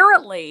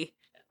apparently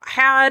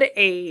had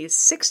a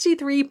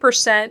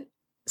 63%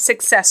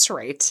 success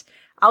rate.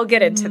 I'll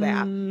get into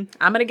that. I'm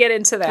going to get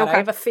into that. Okay. I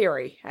have a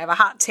theory. I have a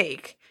hot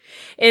take.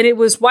 And it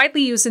was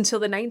widely used until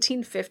the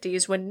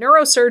 1950s when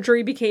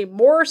neurosurgery became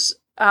more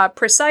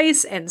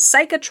precise and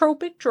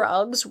psychotropic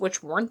drugs,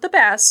 which weren't the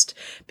best,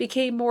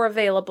 became more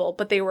available,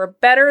 but they were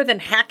better than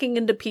hacking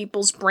into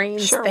people's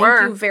brains. Sure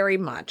Thank you very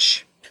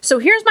much. So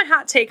here's my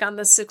hot take on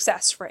the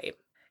success rate.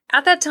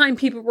 At that time,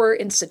 people were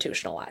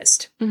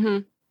institutionalized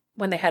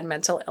when they had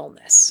mental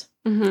illness.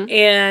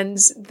 And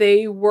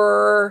they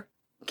were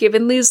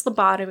given these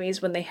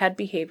lobotomies when they had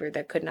behavior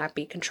that could not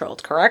be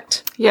controlled,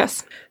 correct?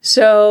 Yes.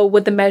 So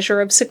would the measure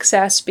of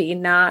success be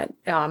not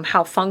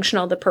how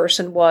functional the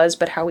person was,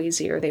 but how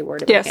easier they were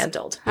to be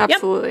handled?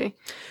 Absolutely. Yep.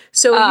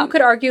 So you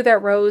could argue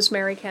that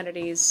Rosemary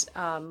Kennedy's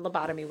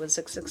lobotomy was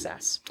a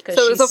success because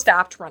she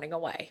stopped running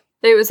away.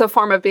 It was a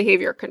form of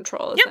behavior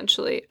control,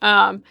 essentially.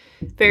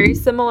 Very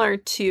similar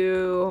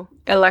to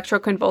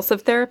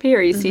electroconvulsive therapy or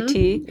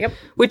ECT,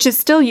 which is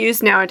still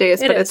used nowadays,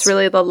 but it's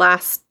really the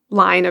last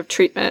line of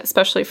treatment,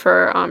 especially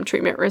for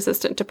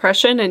treatment-resistant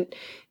depression. And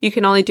you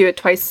can only do it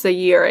twice a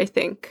year, I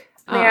think.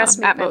 They asked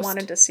me if I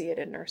wanted to see it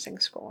in nursing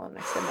school, and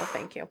I said, no,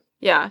 thank you.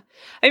 Yeah.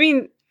 I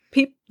mean,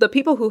 the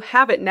people who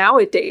have it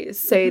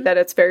nowadays say that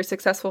it's very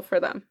successful for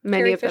them.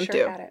 Many of them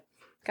do. Had it.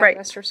 God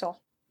rest her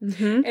soul.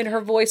 And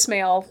her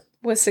voicemail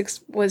was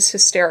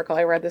hysterical.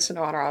 I read this in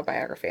an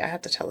autobiography. I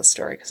have to tell the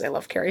story because I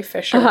love Carrie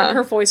Fisher. And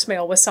her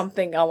voicemail was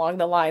something along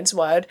the lines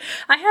I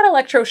had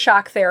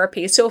electroshock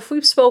therapy. So if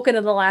we've spoken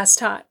in the last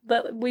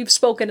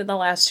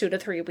 2 to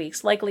 3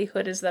 weeks,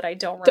 likelihood is that I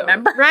don't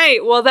remember.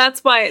 Right. Well,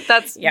 that's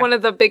one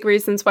of the big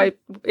reasons why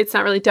it's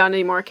not really done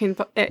anymore.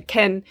 It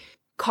can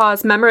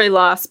cause memory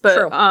loss,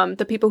 but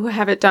the people who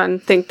have it done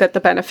think that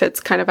the benefits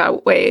kind of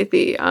outweigh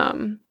the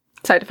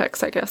side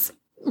effects, I guess.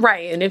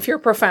 Right. And if you're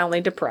profoundly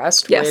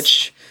depressed,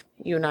 which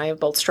you and I have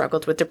both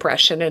struggled with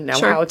depression and know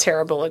how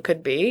terrible it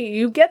could be,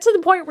 you get to the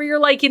point where you're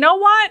like, you know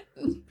what?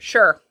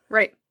 Sure.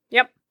 Right.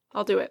 Yep.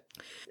 I'll do it.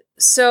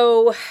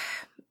 So,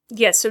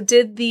 so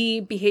did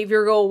the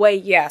behavior go away?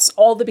 Yes.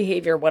 All the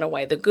behavior went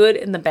away, the good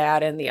and the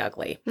bad and the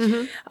ugly.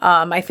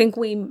 I think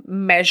we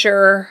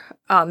measure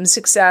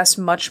success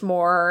much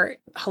more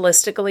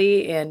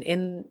holistically and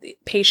in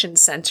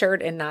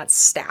patient-centered and not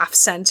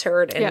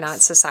staff-centered and not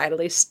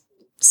societally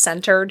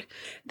centered,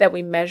 that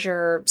we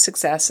measure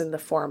success in the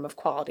form of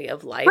quality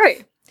of life.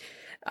 Right.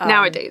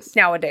 Nowadays.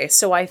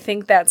 So I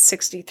think that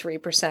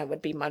 63%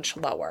 would be much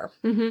lower.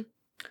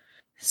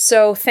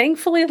 So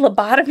thankfully,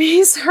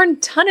 lobotomies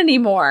aren't done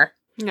anymore.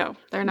 No,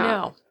 they're not.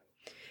 No.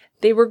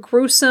 They were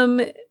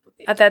gruesome.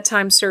 At that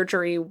time,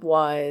 surgery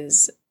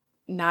was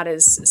not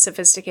as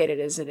sophisticated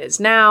as it is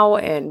now,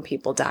 and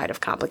people died of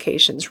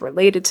complications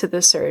related to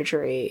the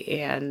surgery,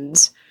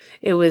 and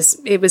it was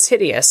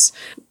hideous.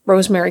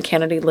 Rosemary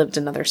Kennedy lived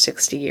another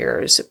 60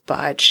 years,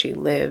 but she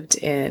lived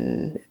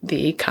in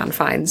the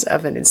confines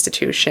of an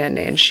institution,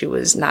 and she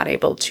was not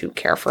able to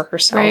care for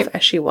herself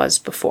as she was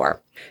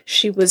before.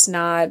 She was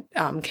not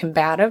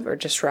combative or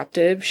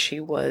disruptive. She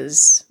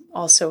was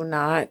also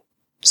not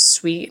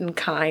sweet and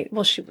kind.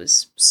 Well, she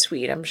was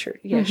sweet, I'm sure.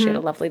 Yeah, she had a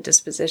lovely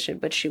disposition,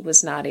 but she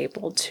was not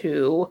able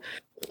to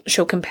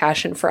show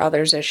compassion for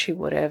others as she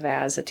would have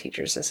as a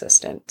teacher's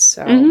assistant.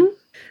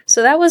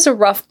 So that was a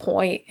rough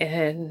point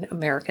in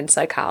American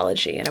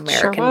psychology and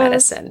American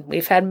medicine.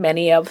 We've had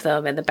many of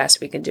them, and the best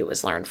we can do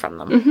is learn from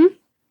them.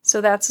 So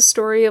that's a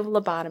story of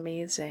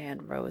lobotomies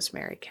and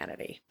Rosemary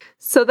Kennedy.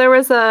 So there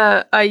was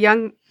a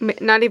young,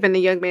 not even a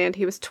young man,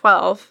 he was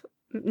 12,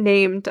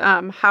 named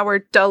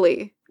Howard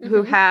Dully,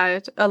 who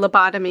had a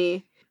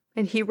lobotomy,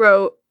 and he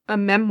wrote a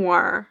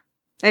memoir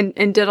and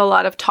did a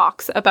lot of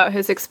talks about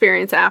his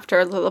experience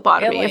after the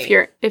lobotomy.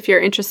 Really? If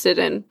you're interested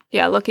in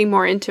looking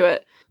more into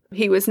it.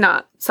 He was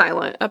not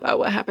silent about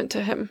what happened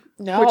to him,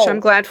 which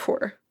I'm glad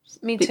for.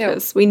 Me too.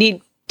 Because we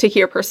need to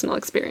hear personal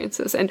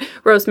experiences, and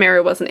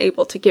Rosemary wasn't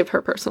able to give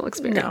her personal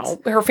experience.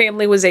 No, her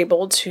family was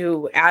able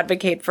to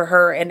advocate for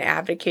her and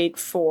advocate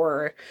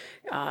for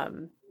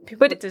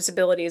people with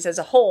disabilities as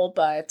a whole,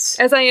 but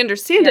as I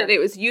understand it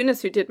was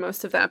Eunice who did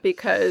most of that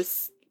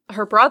because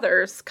her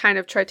brothers kind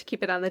of tried to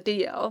keep it on the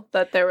DL,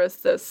 that there was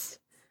this...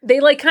 They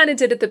kind of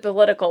did it the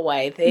political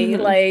way.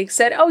 They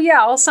said, oh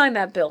yeah, I'll sign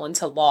that bill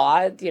into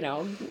law,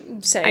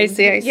 saying, I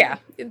see. Yeah,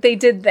 they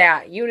did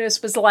that. Eunice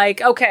was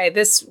like, okay,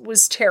 this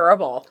was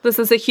terrible. This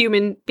is a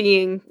human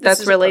being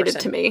that's related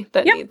to me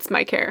that needs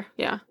my care.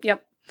 Yeah.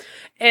 Yep.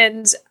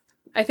 And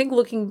I think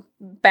looking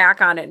back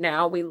on it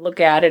now, we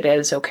look at it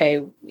as, okay,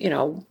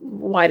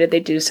 why did they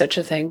do such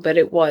a thing? But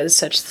it was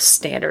such the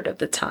standard of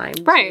the time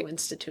to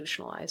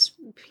institutionalize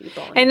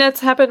people. And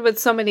that's happened with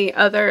so many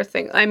other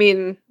things. I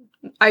mean,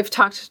 I've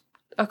talked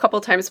a couple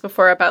times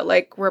before about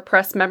like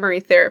repressed memory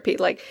therapy.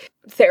 Like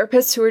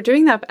therapists who were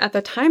doing that at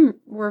the time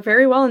were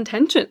very well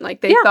intentioned.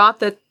 Like they thought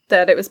that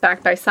it was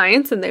backed by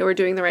science and they were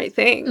doing the right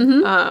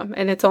thing.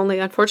 And it's only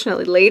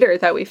unfortunately later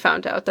that we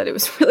found out that it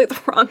was really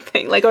the wrong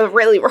thing, like a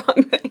really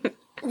wrong thing.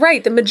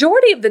 Right. The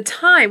majority of the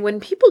time when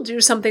people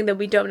do something that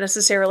we don't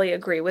necessarily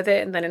agree with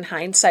it and then in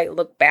hindsight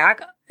look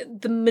back,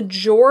 the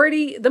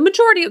majority of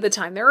the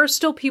time, there are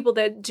still people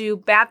that do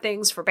bad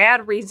things for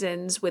bad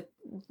reasons with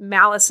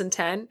malice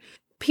intent.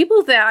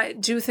 People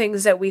that do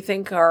things that we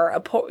think are,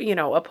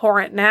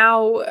 abhorrent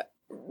now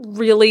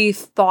really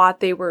thought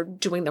they were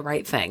doing the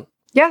right thing.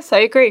 Yes, I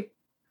agree.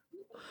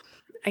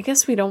 I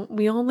guess we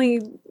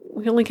only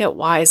get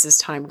wise as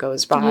time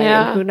goes by.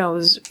 Yeah. And who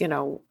knows,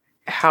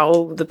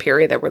 how the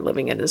period that we're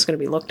living in is going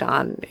to be looked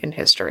on in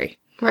history.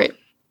 Right.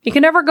 You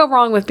can never go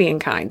wrong with being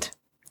kind.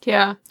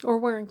 Yeah. Or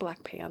wearing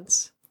black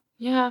pants.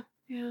 Yeah.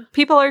 Yeah.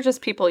 People are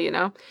just people,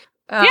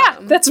 Yeah,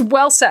 that's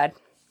well said.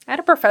 I had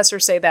a professor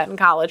say that in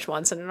college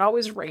once, and it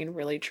always rang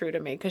really true to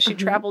me because she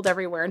traveled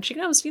everywhere and she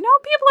goes, people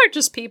are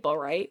just people,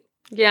 right?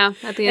 Yeah,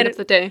 at the end of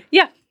the day.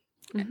 Yeah.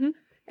 Mm-hmm.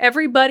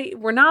 Everybody,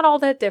 we're not all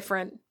that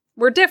different.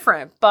 We're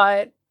different,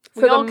 but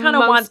we all kind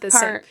of want the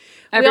same.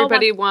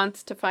 Everybody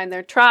wants to find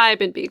their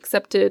tribe and be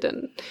accepted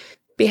and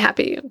be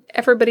happy.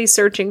 Everybody's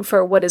searching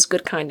for what is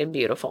good, kind, and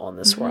beautiful in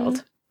this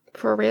world.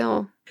 For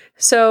real.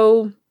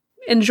 So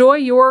enjoy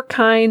your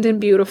kind and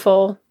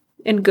beautiful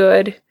and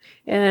good,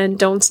 and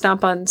don't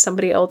stomp on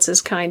somebody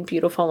else's kind,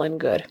 beautiful, and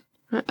good.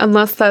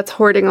 Unless that's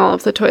hoarding all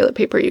of the toilet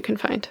paper you can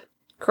find.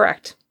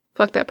 Correct.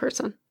 Fuck that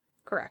person.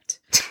 Correct.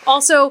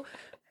 Also,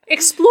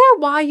 explore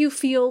why you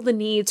feel the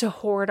need to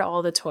hoard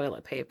all the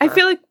toilet paper. I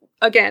feel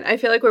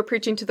like we're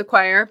preaching to the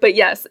choir, but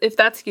yes, if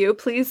that's you,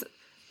 please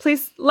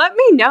let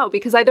me know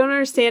because I don't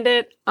understand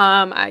it.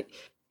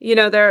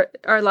 There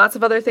are lots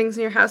of other things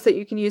in your house that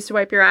you can use to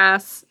wipe your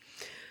ass.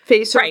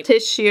 Facial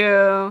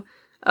tissue,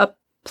 a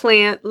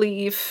plant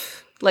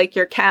leaf, like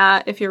your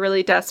cat if you're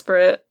really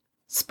desperate.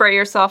 Spray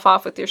yourself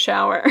off with your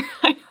shower.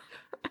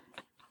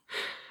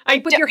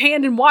 Put your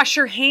hand and wash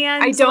your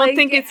hands. I don't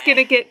think it's going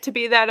to get to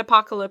be that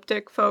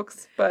apocalyptic,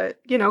 folks, but,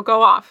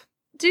 go off.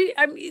 Do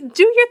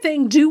your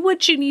thing. Do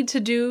what you need to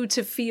do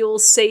to feel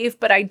safe,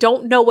 but I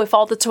don't know if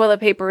all the toilet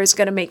paper is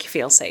going to make you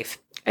feel safe.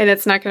 And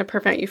it's not going to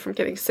prevent you from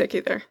getting sick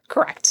either.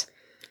 Correct.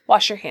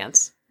 Wash your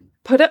hands.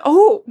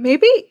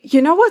 Maybe,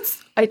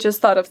 I just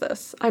thought of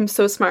this. I'm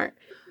so smart.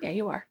 Yeah,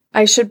 you are.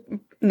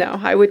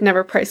 I would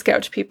never price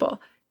gouge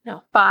people.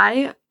 No.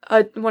 Buy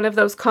one of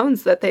those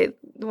cones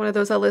one of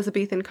those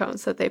Elizabethan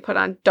cones that they put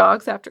on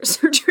dogs after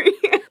surgery.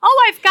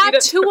 Oh, I've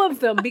got two of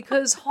them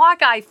because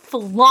Hawkeye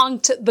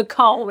flunked the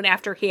cone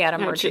after he had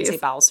emergency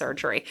bowel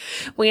surgery.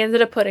 We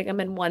ended up putting him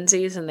in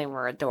onesies and they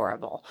were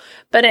adorable.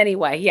 But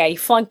anyway, yeah, he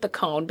flunked the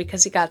cone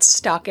because he got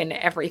stuck in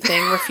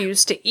everything,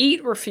 refused to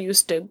eat,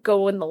 refused to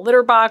go in the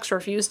litter box,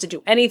 refused to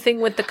do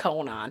anything with the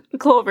cone on.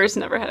 Clover's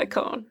never had a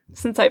cone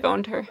since I've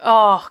owned her.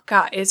 Oh,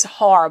 God, it's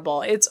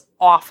horrible. It's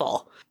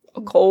awful.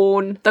 The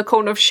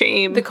cone of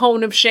shame. The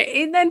cone of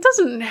shame. And it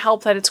doesn't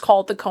help that it's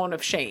called the cone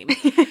of shame.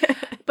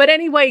 But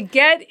anyway,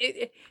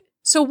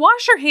 so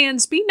wash your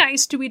hands, be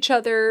nice to each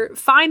other,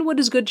 find what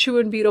is good, true,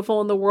 and beautiful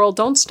in the world.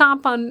 Don't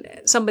stomp on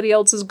somebody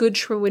else's good,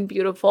 true, and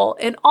beautiful.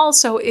 And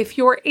also, if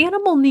your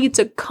animal needs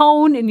a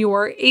cone and you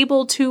are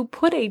able to,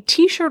 put a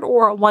t-shirt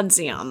or a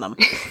onesie on them.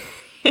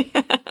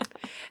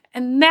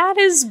 And that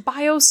is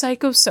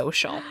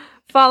Biopsychosocial.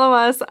 Follow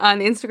us on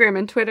Instagram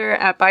and Twitter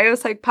at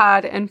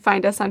BiopsychPod and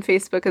find us on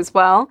Facebook as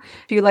well.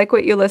 If you like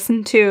what you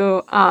listen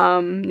to,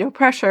 no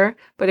pressure,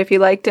 but if you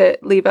liked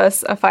it, leave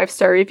us a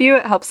 5-star review.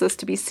 It helps us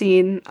to be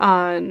seen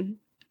on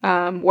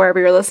wherever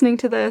you're listening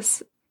to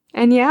this.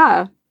 And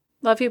yeah.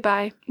 Love you,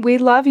 bye. We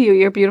love you.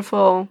 You're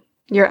beautiful.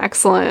 You're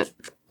excellent.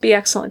 Be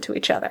excellent to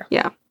each other.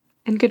 Yeah.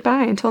 And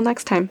goodbye until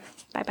next time.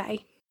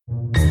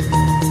 Bye-bye.